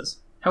acquaintances.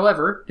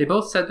 However, they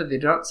both said that they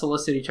did not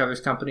solicit each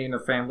other's company and their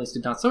families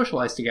did not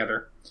socialize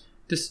together.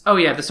 This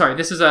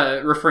is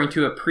referring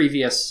to a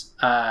previous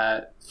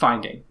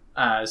finding.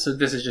 So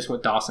this is just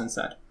what Dawson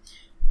said.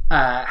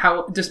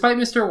 Despite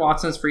Mr.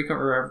 Watson's frequent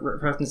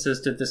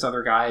references to this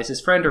other guy as his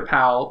friend or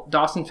pal,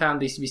 Dawson found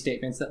these to be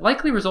statements that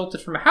likely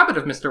resulted from a habit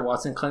of Mr.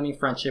 Watson claiming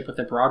friendship with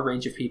a broad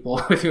range of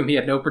people with whom he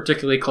had no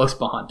particularly close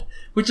bond,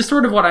 which is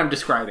sort of what I'm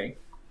describing.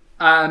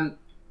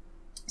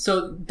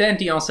 So then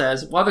Dion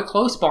says, while the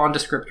close bond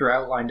descriptor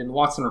outlined in the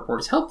Watson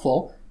report is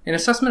helpful, an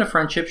assessment of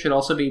friendship should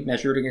also be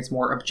measured against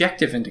more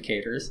objective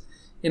indicators.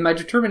 In my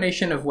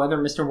determination of whether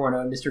Mr. Morneau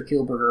and Mr.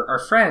 Kielburger are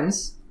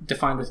friends,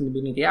 defined within the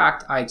meaning of the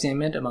Act, I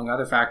examined, among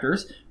other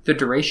factors, the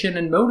duration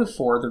and motive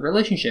for the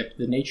relationship,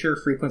 the nature,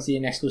 frequency,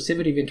 and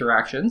exclusivity of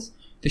interactions,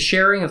 the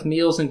sharing of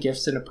meals and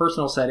gifts in a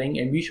personal setting,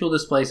 and mutual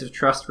displays of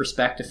trust,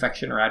 respect,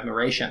 affection, or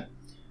admiration.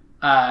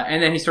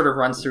 And then he sort of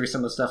runs through some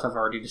of the stuff I've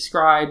already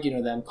described,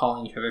 them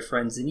calling each other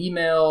friends in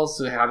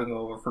emails, having them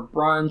over for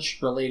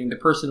brunch, relating the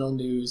personal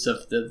news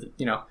of the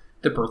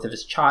birth of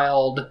his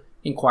child,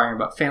 inquiring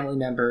about family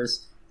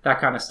members, that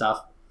kind of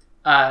stuff.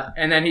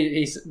 And then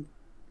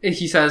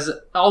he says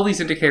all these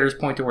indicators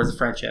point towards a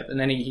friendship. And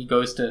then he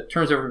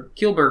turns over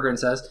to Kielburger and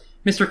says,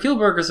 Mr.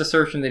 Kielburger's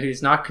assertion that he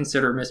does not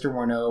consider Mr.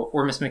 Morneau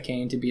or Miss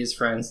McCain to be his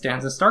friends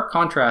stands in stark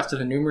contrast to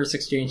the numerous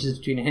exchanges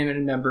between him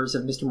and members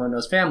of Mr.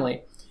 Morneau's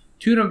family.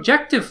 To an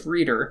objective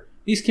reader,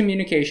 these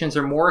communications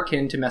are more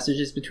akin to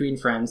messages between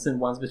friends than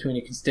ones between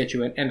a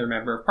constituent and their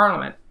member of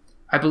parliament.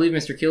 I believe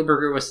Mr.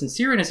 Kielburger was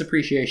sincere in his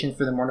appreciation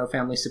for the Morneau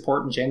family's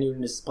support and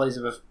genuine displays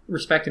of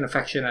respect and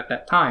affection at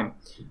that time.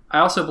 I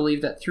also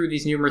believe that through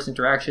these numerous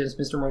interactions,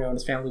 Mr. Morneau and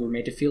his family were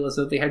made to feel as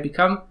though they had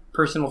become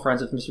personal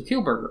friends with Mr.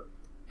 Kielburger.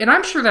 And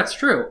I'm sure that's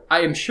true.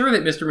 I am sure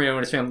that Mr. Morneau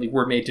and his family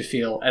were made to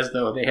feel as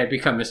though they had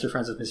become Mr.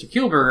 Friends with Mr.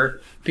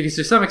 Kielburger, because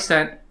to some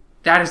extent,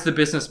 that is the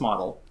business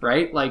model,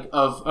 right? Like,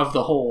 of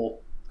the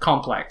whole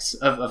complex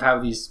of how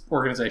these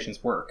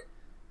organizations work.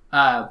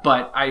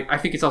 But I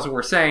think it's also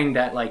worth saying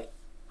that, like,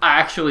 I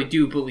actually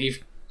do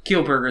believe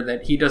Kielburger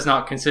that he does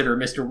not consider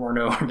Mr.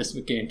 Morneau or Miss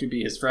McCain to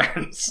be his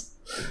friends.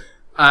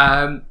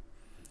 And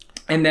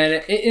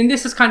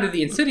this is kind of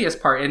the insidious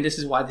part, and this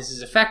is why this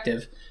is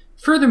effective.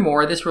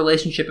 Furthermore, this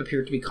relationship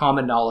appeared to be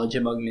common knowledge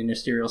among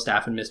ministerial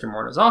staff in Mr.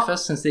 Morneau's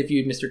office, since they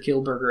viewed Mr.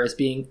 Kielburger as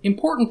being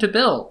important to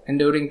Bill, and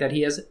noting that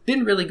he has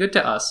been really good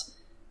to us.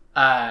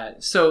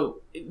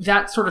 So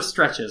that sort of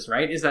stretches,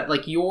 right? Is that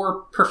like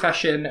your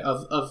profession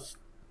of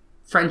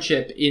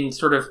friendship in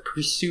sort of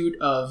pursuit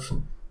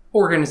of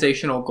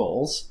organizational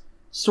goals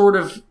sort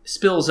of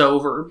spills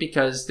over,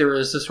 because there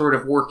is a sort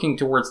of working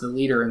towards the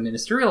leader in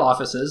ministerial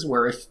offices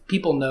where if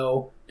people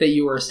know that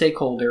you are a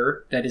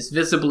stakeholder that is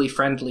visibly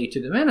friendly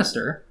to the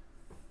minister,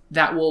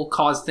 that will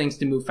cause things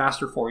to move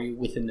faster for you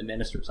within the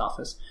minister's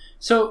office.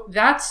 So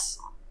that's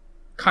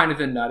kind of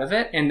the nut of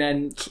it. And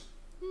then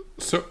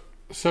So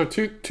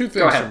two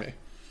things for me.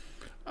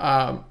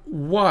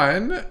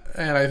 One,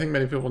 and I think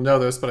many people know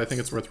this, but I think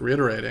it's worth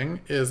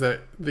reiterating, is that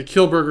the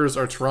Kielburgers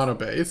are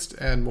Toronto-based,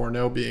 and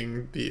Morneau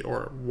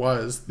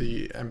was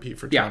the MP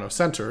for Toronto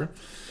Centre,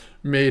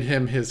 made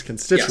him his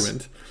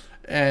constituent. Yes.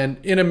 And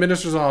in a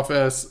minister's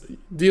office,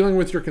 dealing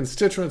with your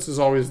constituents is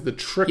always the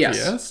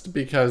trickiest,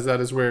 because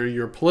that is where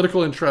your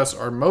political interests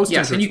are most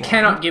intertwined. And you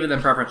cannot give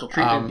them preferential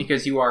treatment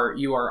because you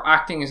are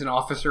acting as an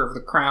officer of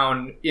the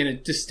Crown in a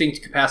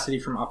distinct capacity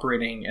from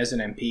operating as an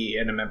MP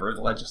and a member of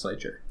the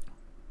legislature.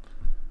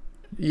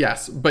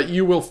 Yes, but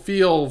you will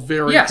feel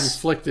very Yes.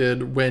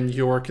 conflicted when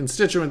your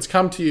constituents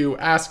come to you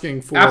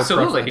asking for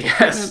Absolutely,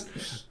 preferential yes.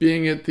 treatment,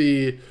 being at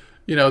the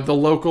the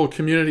local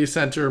community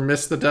center,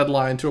 missed the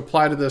deadline to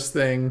apply to this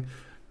thing.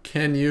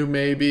 Can you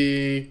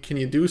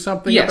do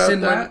something Yes, about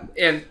and that?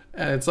 and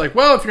And it's like,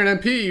 well, if you're an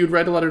MP, you'd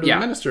write a letter to Yeah.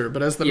 the minister,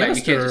 but as the yeah,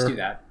 minister, you can't just do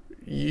that.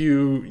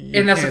 You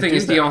And that's the can't thing do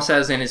is that. Dion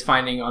says in his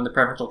finding on the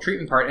preferential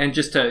treatment part, and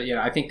just to,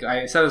 I think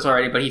I said this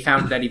already, but he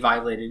found that he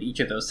violated each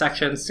of those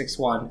sections,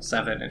 6.1,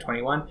 7, and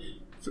 21.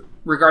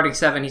 Regarding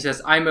 7, he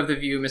says, I'm of the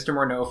view Mr.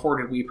 Morneau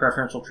afforded we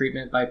preferential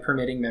treatment by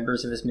permitting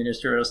members of his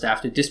ministerial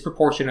staff to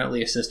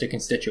disproportionately assist a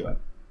constituent.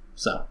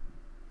 So,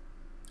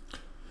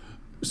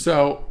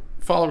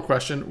 follow-up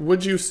question.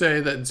 Would you say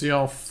that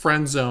Dion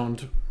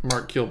friend-zoned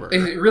Mark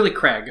Kielburger? really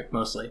Craig,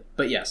 mostly,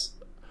 but yes.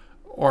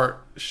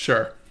 Or,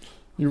 sure.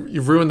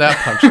 You've ruined that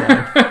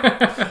punchline.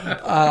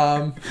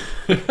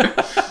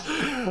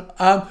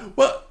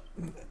 Well,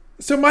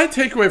 so my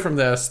takeaway from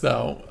this,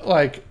 though,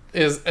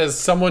 is as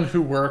someone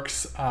who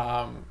works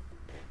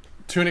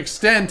to an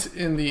extent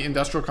in the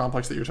industrial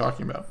complex that you're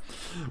talking about,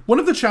 one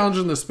of the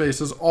challenges in this space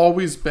has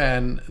always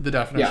been the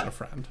definition of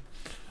friend.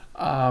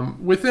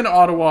 Within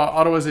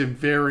Ottawa is a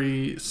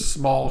very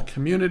small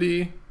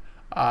community,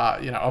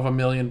 of 1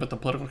 million, but the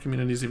political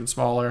community is even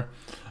smaller.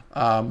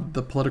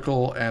 The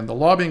political and the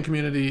lobbying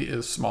community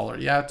is smaller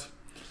yet.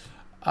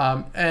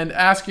 And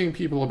asking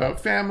people about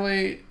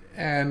family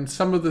and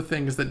some of the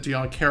things that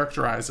Dion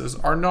characterizes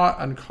are not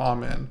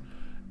uncommon.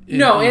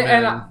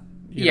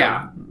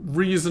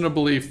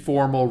 Reasonably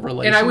formal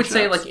relationships. And I would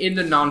say, in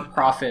the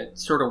nonprofit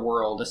sort of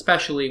world,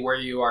 especially where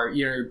you are,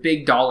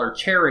 big dollar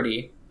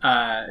charity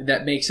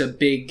that makes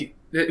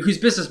whose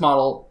business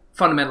model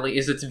fundamentally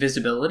is its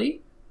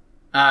visibility.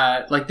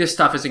 This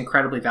stuff is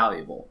incredibly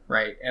valuable,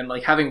 right? And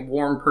having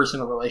warm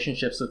personal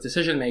relationships with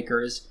decision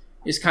makers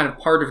is kind of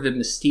part of the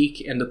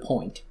mystique and the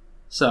point.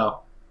 So,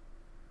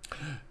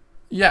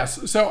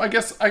 yes. So I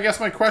guess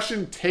my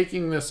question,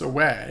 taking this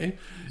away,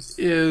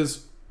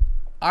 is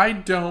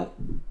I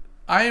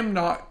am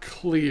not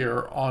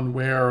clear on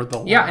where the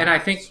line and I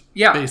think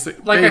I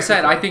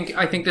said, I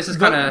think this is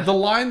kind of the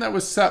line that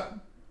was set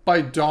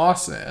by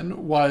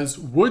Dawson was,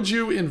 would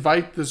you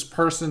invite this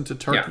person to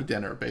turkey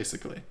dinner,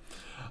 basically.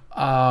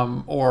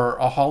 Or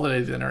a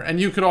holiday dinner. And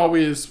you could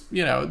always,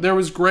 there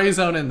was gray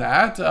zone in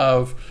that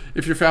of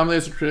if your family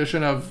has a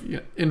tradition of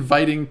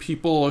inviting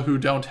people who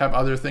don't have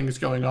other things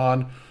going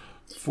on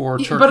for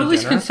turkey dinner. But at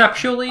least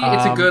conceptually,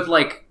 it's a good,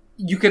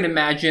 you can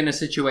imagine a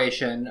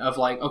situation of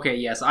okay,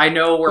 yes, I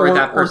know where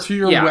that person... Or to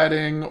your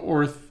wedding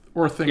or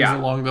things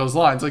along those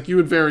lines. You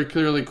would very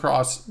clearly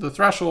cross the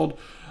threshold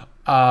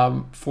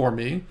for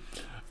me.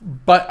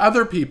 But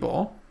other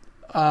people...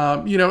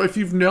 if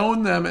you've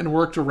known them and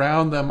worked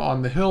around them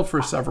on the Hill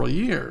for several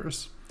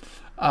years,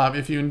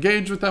 if you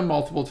engage with them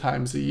multiple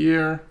times a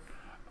year,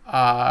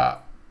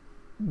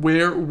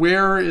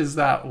 where is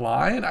that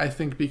line? I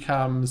think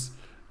becomes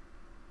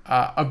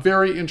a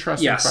very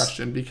interesting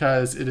question,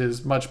 because it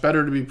is much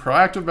better to be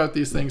proactive about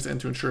these things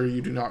and to ensure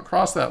you do not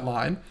cross that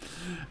line.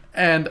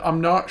 And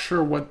I'm not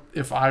sure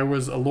if I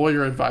was a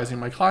lawyer advising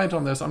my client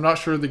on this, I'm not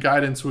sure the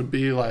guidance would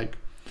be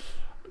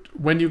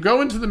when you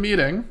go into the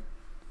meeting,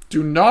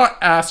 do not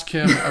ask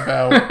him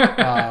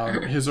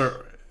about his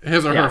or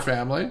her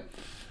family,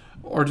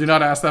 or do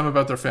not ask them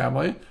about their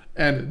family,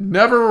 and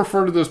never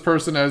refer to this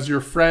person as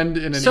your friend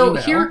in an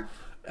email.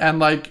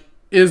 And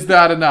is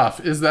that enough?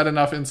 Is that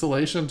enough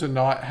insulation to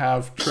not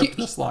have tripped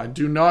this line?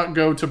 Do not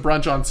go to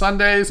brunch on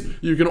Sundays.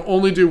 You can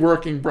only do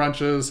working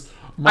brunches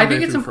Monday I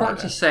think it's important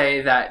Friday. to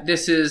say that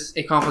this is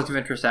a Conflict of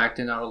Interest Act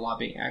and not a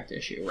Lobbying Act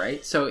issue,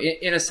 right? So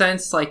in a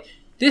sense,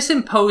 this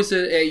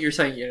imposes, you're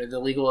saying, the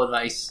legal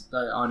advice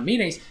on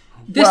meetings.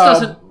 This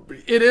doesn't...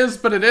 It is,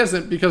 but it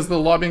isn't, because the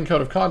Lobbying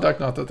Code of Conduct,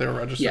 not that they were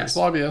registered as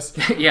lobbyists.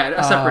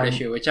 a separate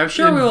issue, which I'm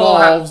sure we will all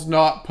have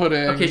not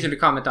putting occasion to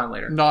comment on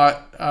later.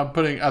 Not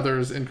putting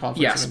others in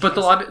conflict of interest. But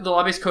the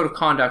Lobbyist Code of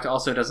Conduct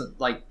also doesn't,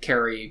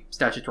 carry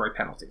statutory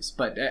penalties.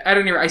 But at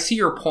any rate, I see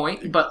your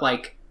point, but,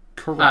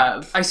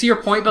 correct. I see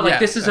your point, but,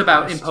 this is at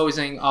about least.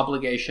 imposing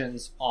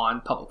obligations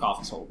on public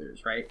office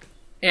holders, right?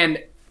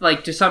 And,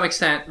 to some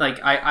extent,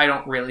 I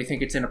don't really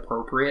think it's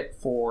inappropriate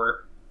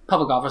for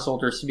public office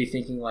holders to be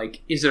thinking,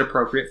 is it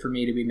appropriate for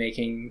me to be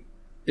making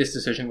this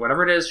decision,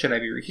 whatever it is? Should I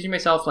be recusing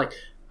myself?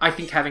 I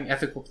think having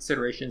ethical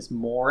considerations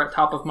more at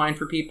top of mind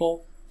for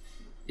people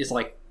is,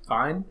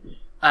 fine.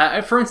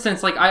 For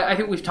instance, I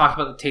think we've talked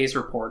about the Taze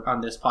report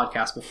on this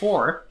podcast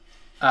before,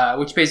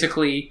 which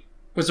basically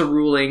was a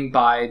ruling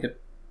by the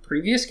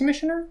previous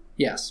commissioner?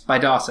 Yes, by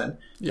Dawson.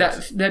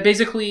 Yes. That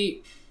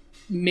basically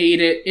made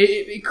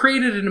it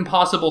created an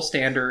impossible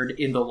standard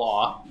in the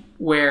law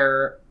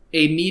where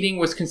a meeting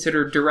was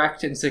considered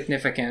direct and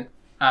significant,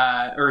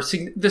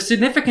 the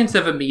significance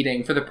of a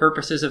meeting for the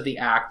purposes of the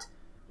act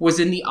was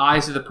in the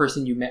eyes of the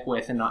person you met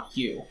with and not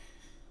you,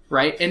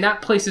 right? And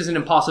that places an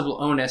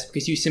impossible onus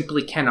because you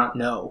simply cannot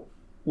know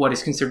what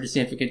is considered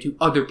significant to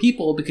other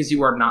people because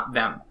you are not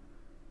them.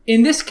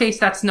 In this case,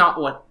 that's not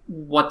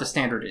what the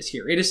standard is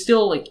here. It is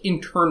still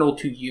internal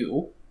to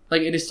you,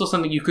 Like, it is still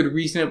something you could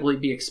reasonably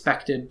be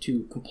expected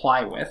to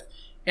comply with.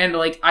 And,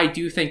 like, I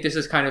do think this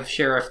is kind of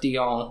Sheriff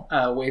Dion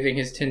waving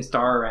his tin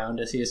star around,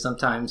 as he is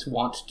sometimes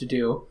wont to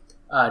do.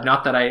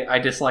 Not that I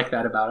dislike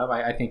that about him.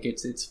 I think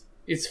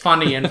it's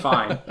funny and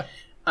fine.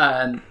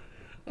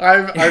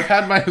 I've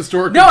had my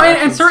historic no,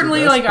 and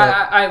certainly, this, like,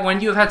 but... I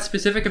when you have had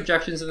specific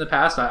objections in the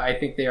past, I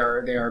think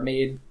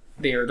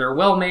they're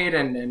well made,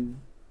 and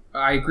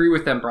I agree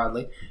with them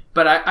broadly.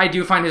 But I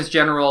do find his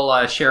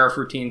general sheriff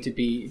routine to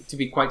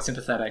be quite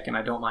sympathetic, and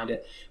I don't mind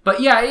it.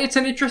 But yeah, it's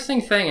an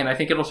interesting thing, and I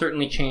think it'll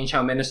certainly change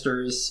how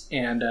ministers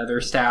and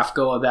their staff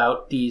go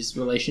about these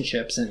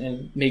relationships,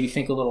 and maybe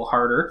think a little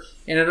harder.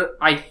 And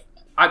I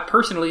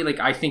personally, like,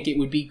 I think it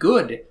would be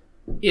good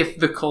if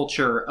the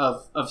culture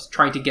of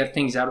trying to get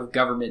things out of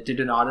government did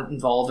not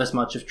involve as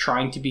much of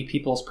trying to be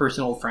people's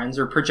personal friends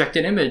or project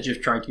an image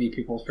of trying to be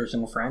people's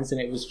personal friends,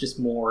 and it was just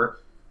more,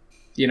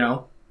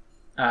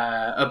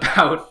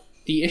 about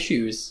the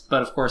issues.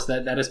 But of course,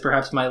 that is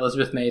perhaps my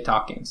Elizabeth May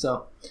talking,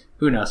 so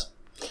who knows.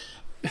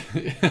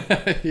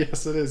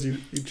 Yes, it is. You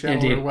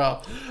channeled it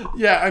well.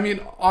 Yeah, I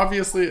mean,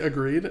 obviously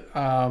agreed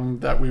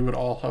that we would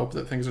all hope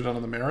that things are done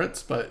on the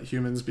merits, but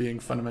humans, being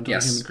fundamentally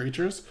human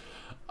creatures,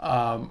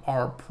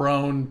 are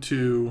prone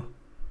to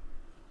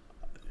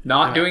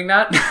not doing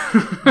that.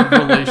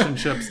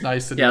 Relationships,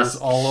 niceties,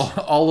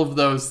 all of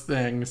those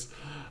things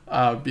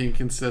being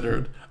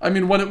considered. I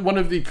mean, one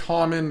of the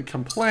common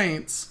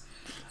complaints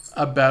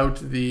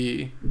about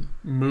the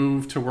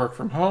move to work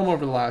from home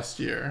over the last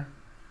year,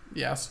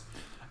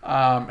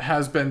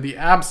 has been the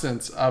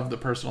absence of the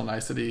personal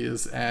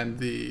niceties and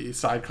the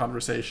side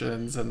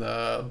conversations and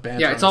the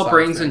banter. Yeah, it's all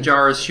brains in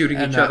jars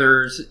shooting each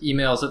other's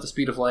emails at the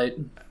speed of light.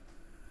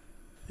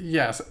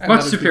 Yes, and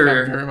much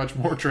superior. Very much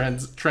more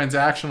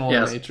transactional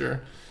in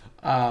nature,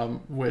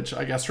 which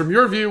I guess from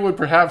your view would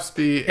perhaps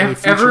be a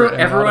feature.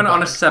 Everyone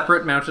on a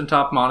separate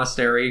mountaintop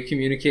monastery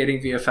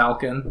communicating via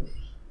Falcon.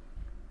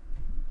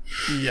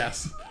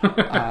 Yes.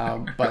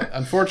 But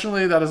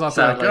unfortunately, that is not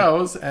how it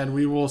goes, and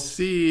we will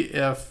see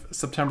if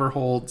September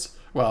holds,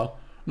 well,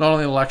 not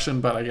only an election,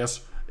 but I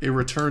guess a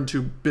return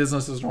to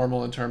business as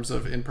normal in terms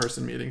of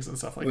in-person meetings and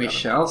stuff like that. We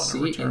shall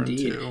see,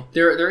 indeed.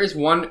 There is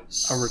one...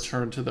 A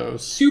return to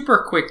those.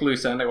 Super quick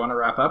loose end I want to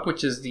wrap up,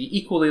 which is the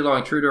equally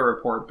long Trudeau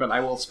report, but I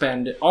will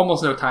spend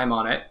almost no time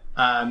on it.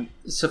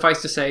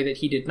 Suffice to say that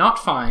he did not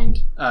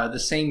find the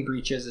same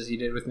breaches as he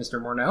did with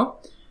Mr. Morneau.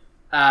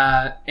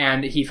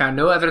 And he found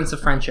no evidence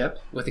of friendship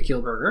with the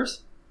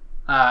Kielburgers.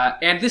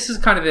 And this is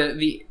kind of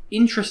the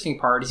interesting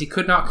part, is he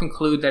could not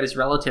conclude that his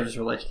relative's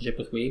relationship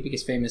with Wee,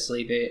 because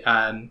famously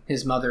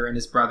his mother and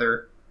his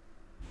brother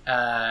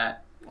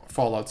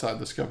fall outside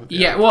the scope of the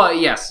act. Yeah, well,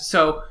 yes.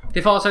 So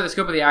they fall outside the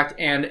scope of the act,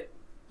 and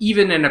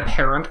even in a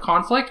parent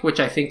conflict, which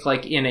I think,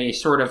 like, in a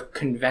sort of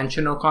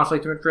conventional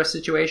conflict of interest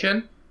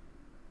situation,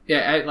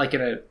 like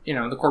in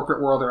the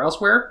corporate world or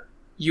elsewhere,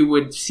 you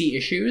would see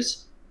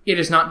issues. It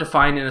is not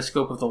defined in the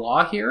scope of the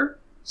law here,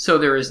 so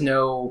there is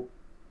no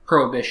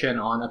prohibition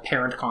on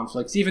apparent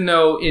conflicts, even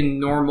though in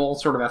normal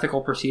sort of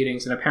ethical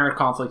proceedings, an apparent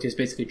conflict is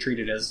basically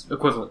treated as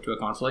equivalent to a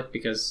conflict,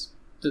 because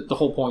the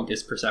whole point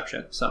is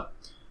perception. So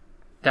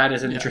that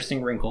is an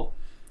interesting wrinkle.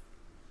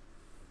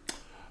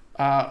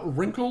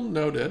 Wrinkle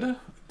noted.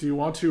 Do you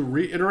want to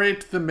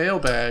reiterate the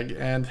mailbag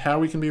and how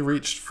we can be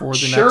reached for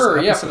the next episode? Sure,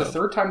 yeah, for the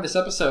third time this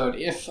episode.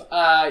 If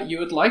you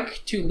would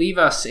like to leave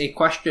us a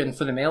question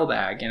for the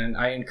mailbag, and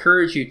I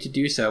encourage you to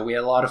do so. We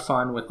had a lot of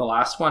fun with the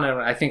last one,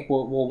 and I think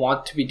we'll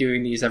want to be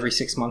doing these every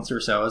 6 months or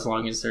so, as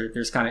long as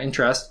there's kind of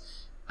interest.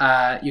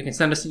 You can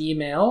send us an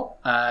email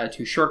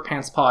to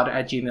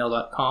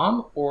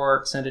shortpantspod@gmail.com,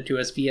 or send it to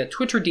us via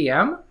Twitter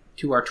DM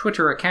to our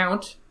Twitter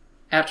account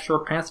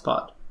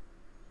 @shortpantspod.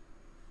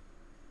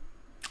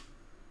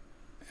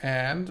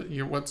 And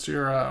what's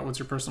your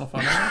personal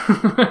phone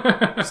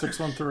number?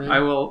 613. I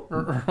will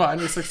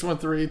remind me.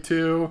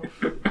 613-2.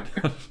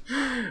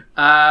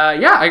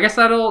 Yeah, I guess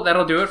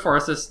that'll do it for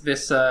us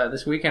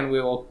this weekend.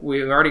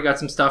 We've already got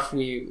some stuff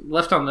we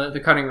left on the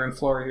cutting room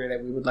floor here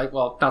that we would like.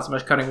 Well, not so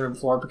much cutting room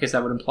floor, because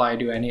that would imply I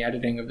do any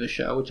editing of the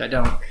show, which I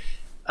don't.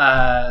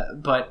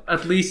 But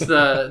at least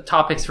the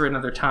topics for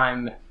another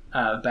time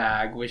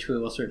bag, which we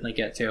will certainly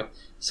get to.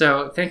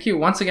 So thank you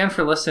once again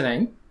for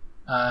listening.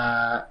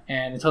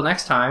 And until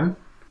next time.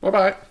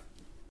 Bye-bye.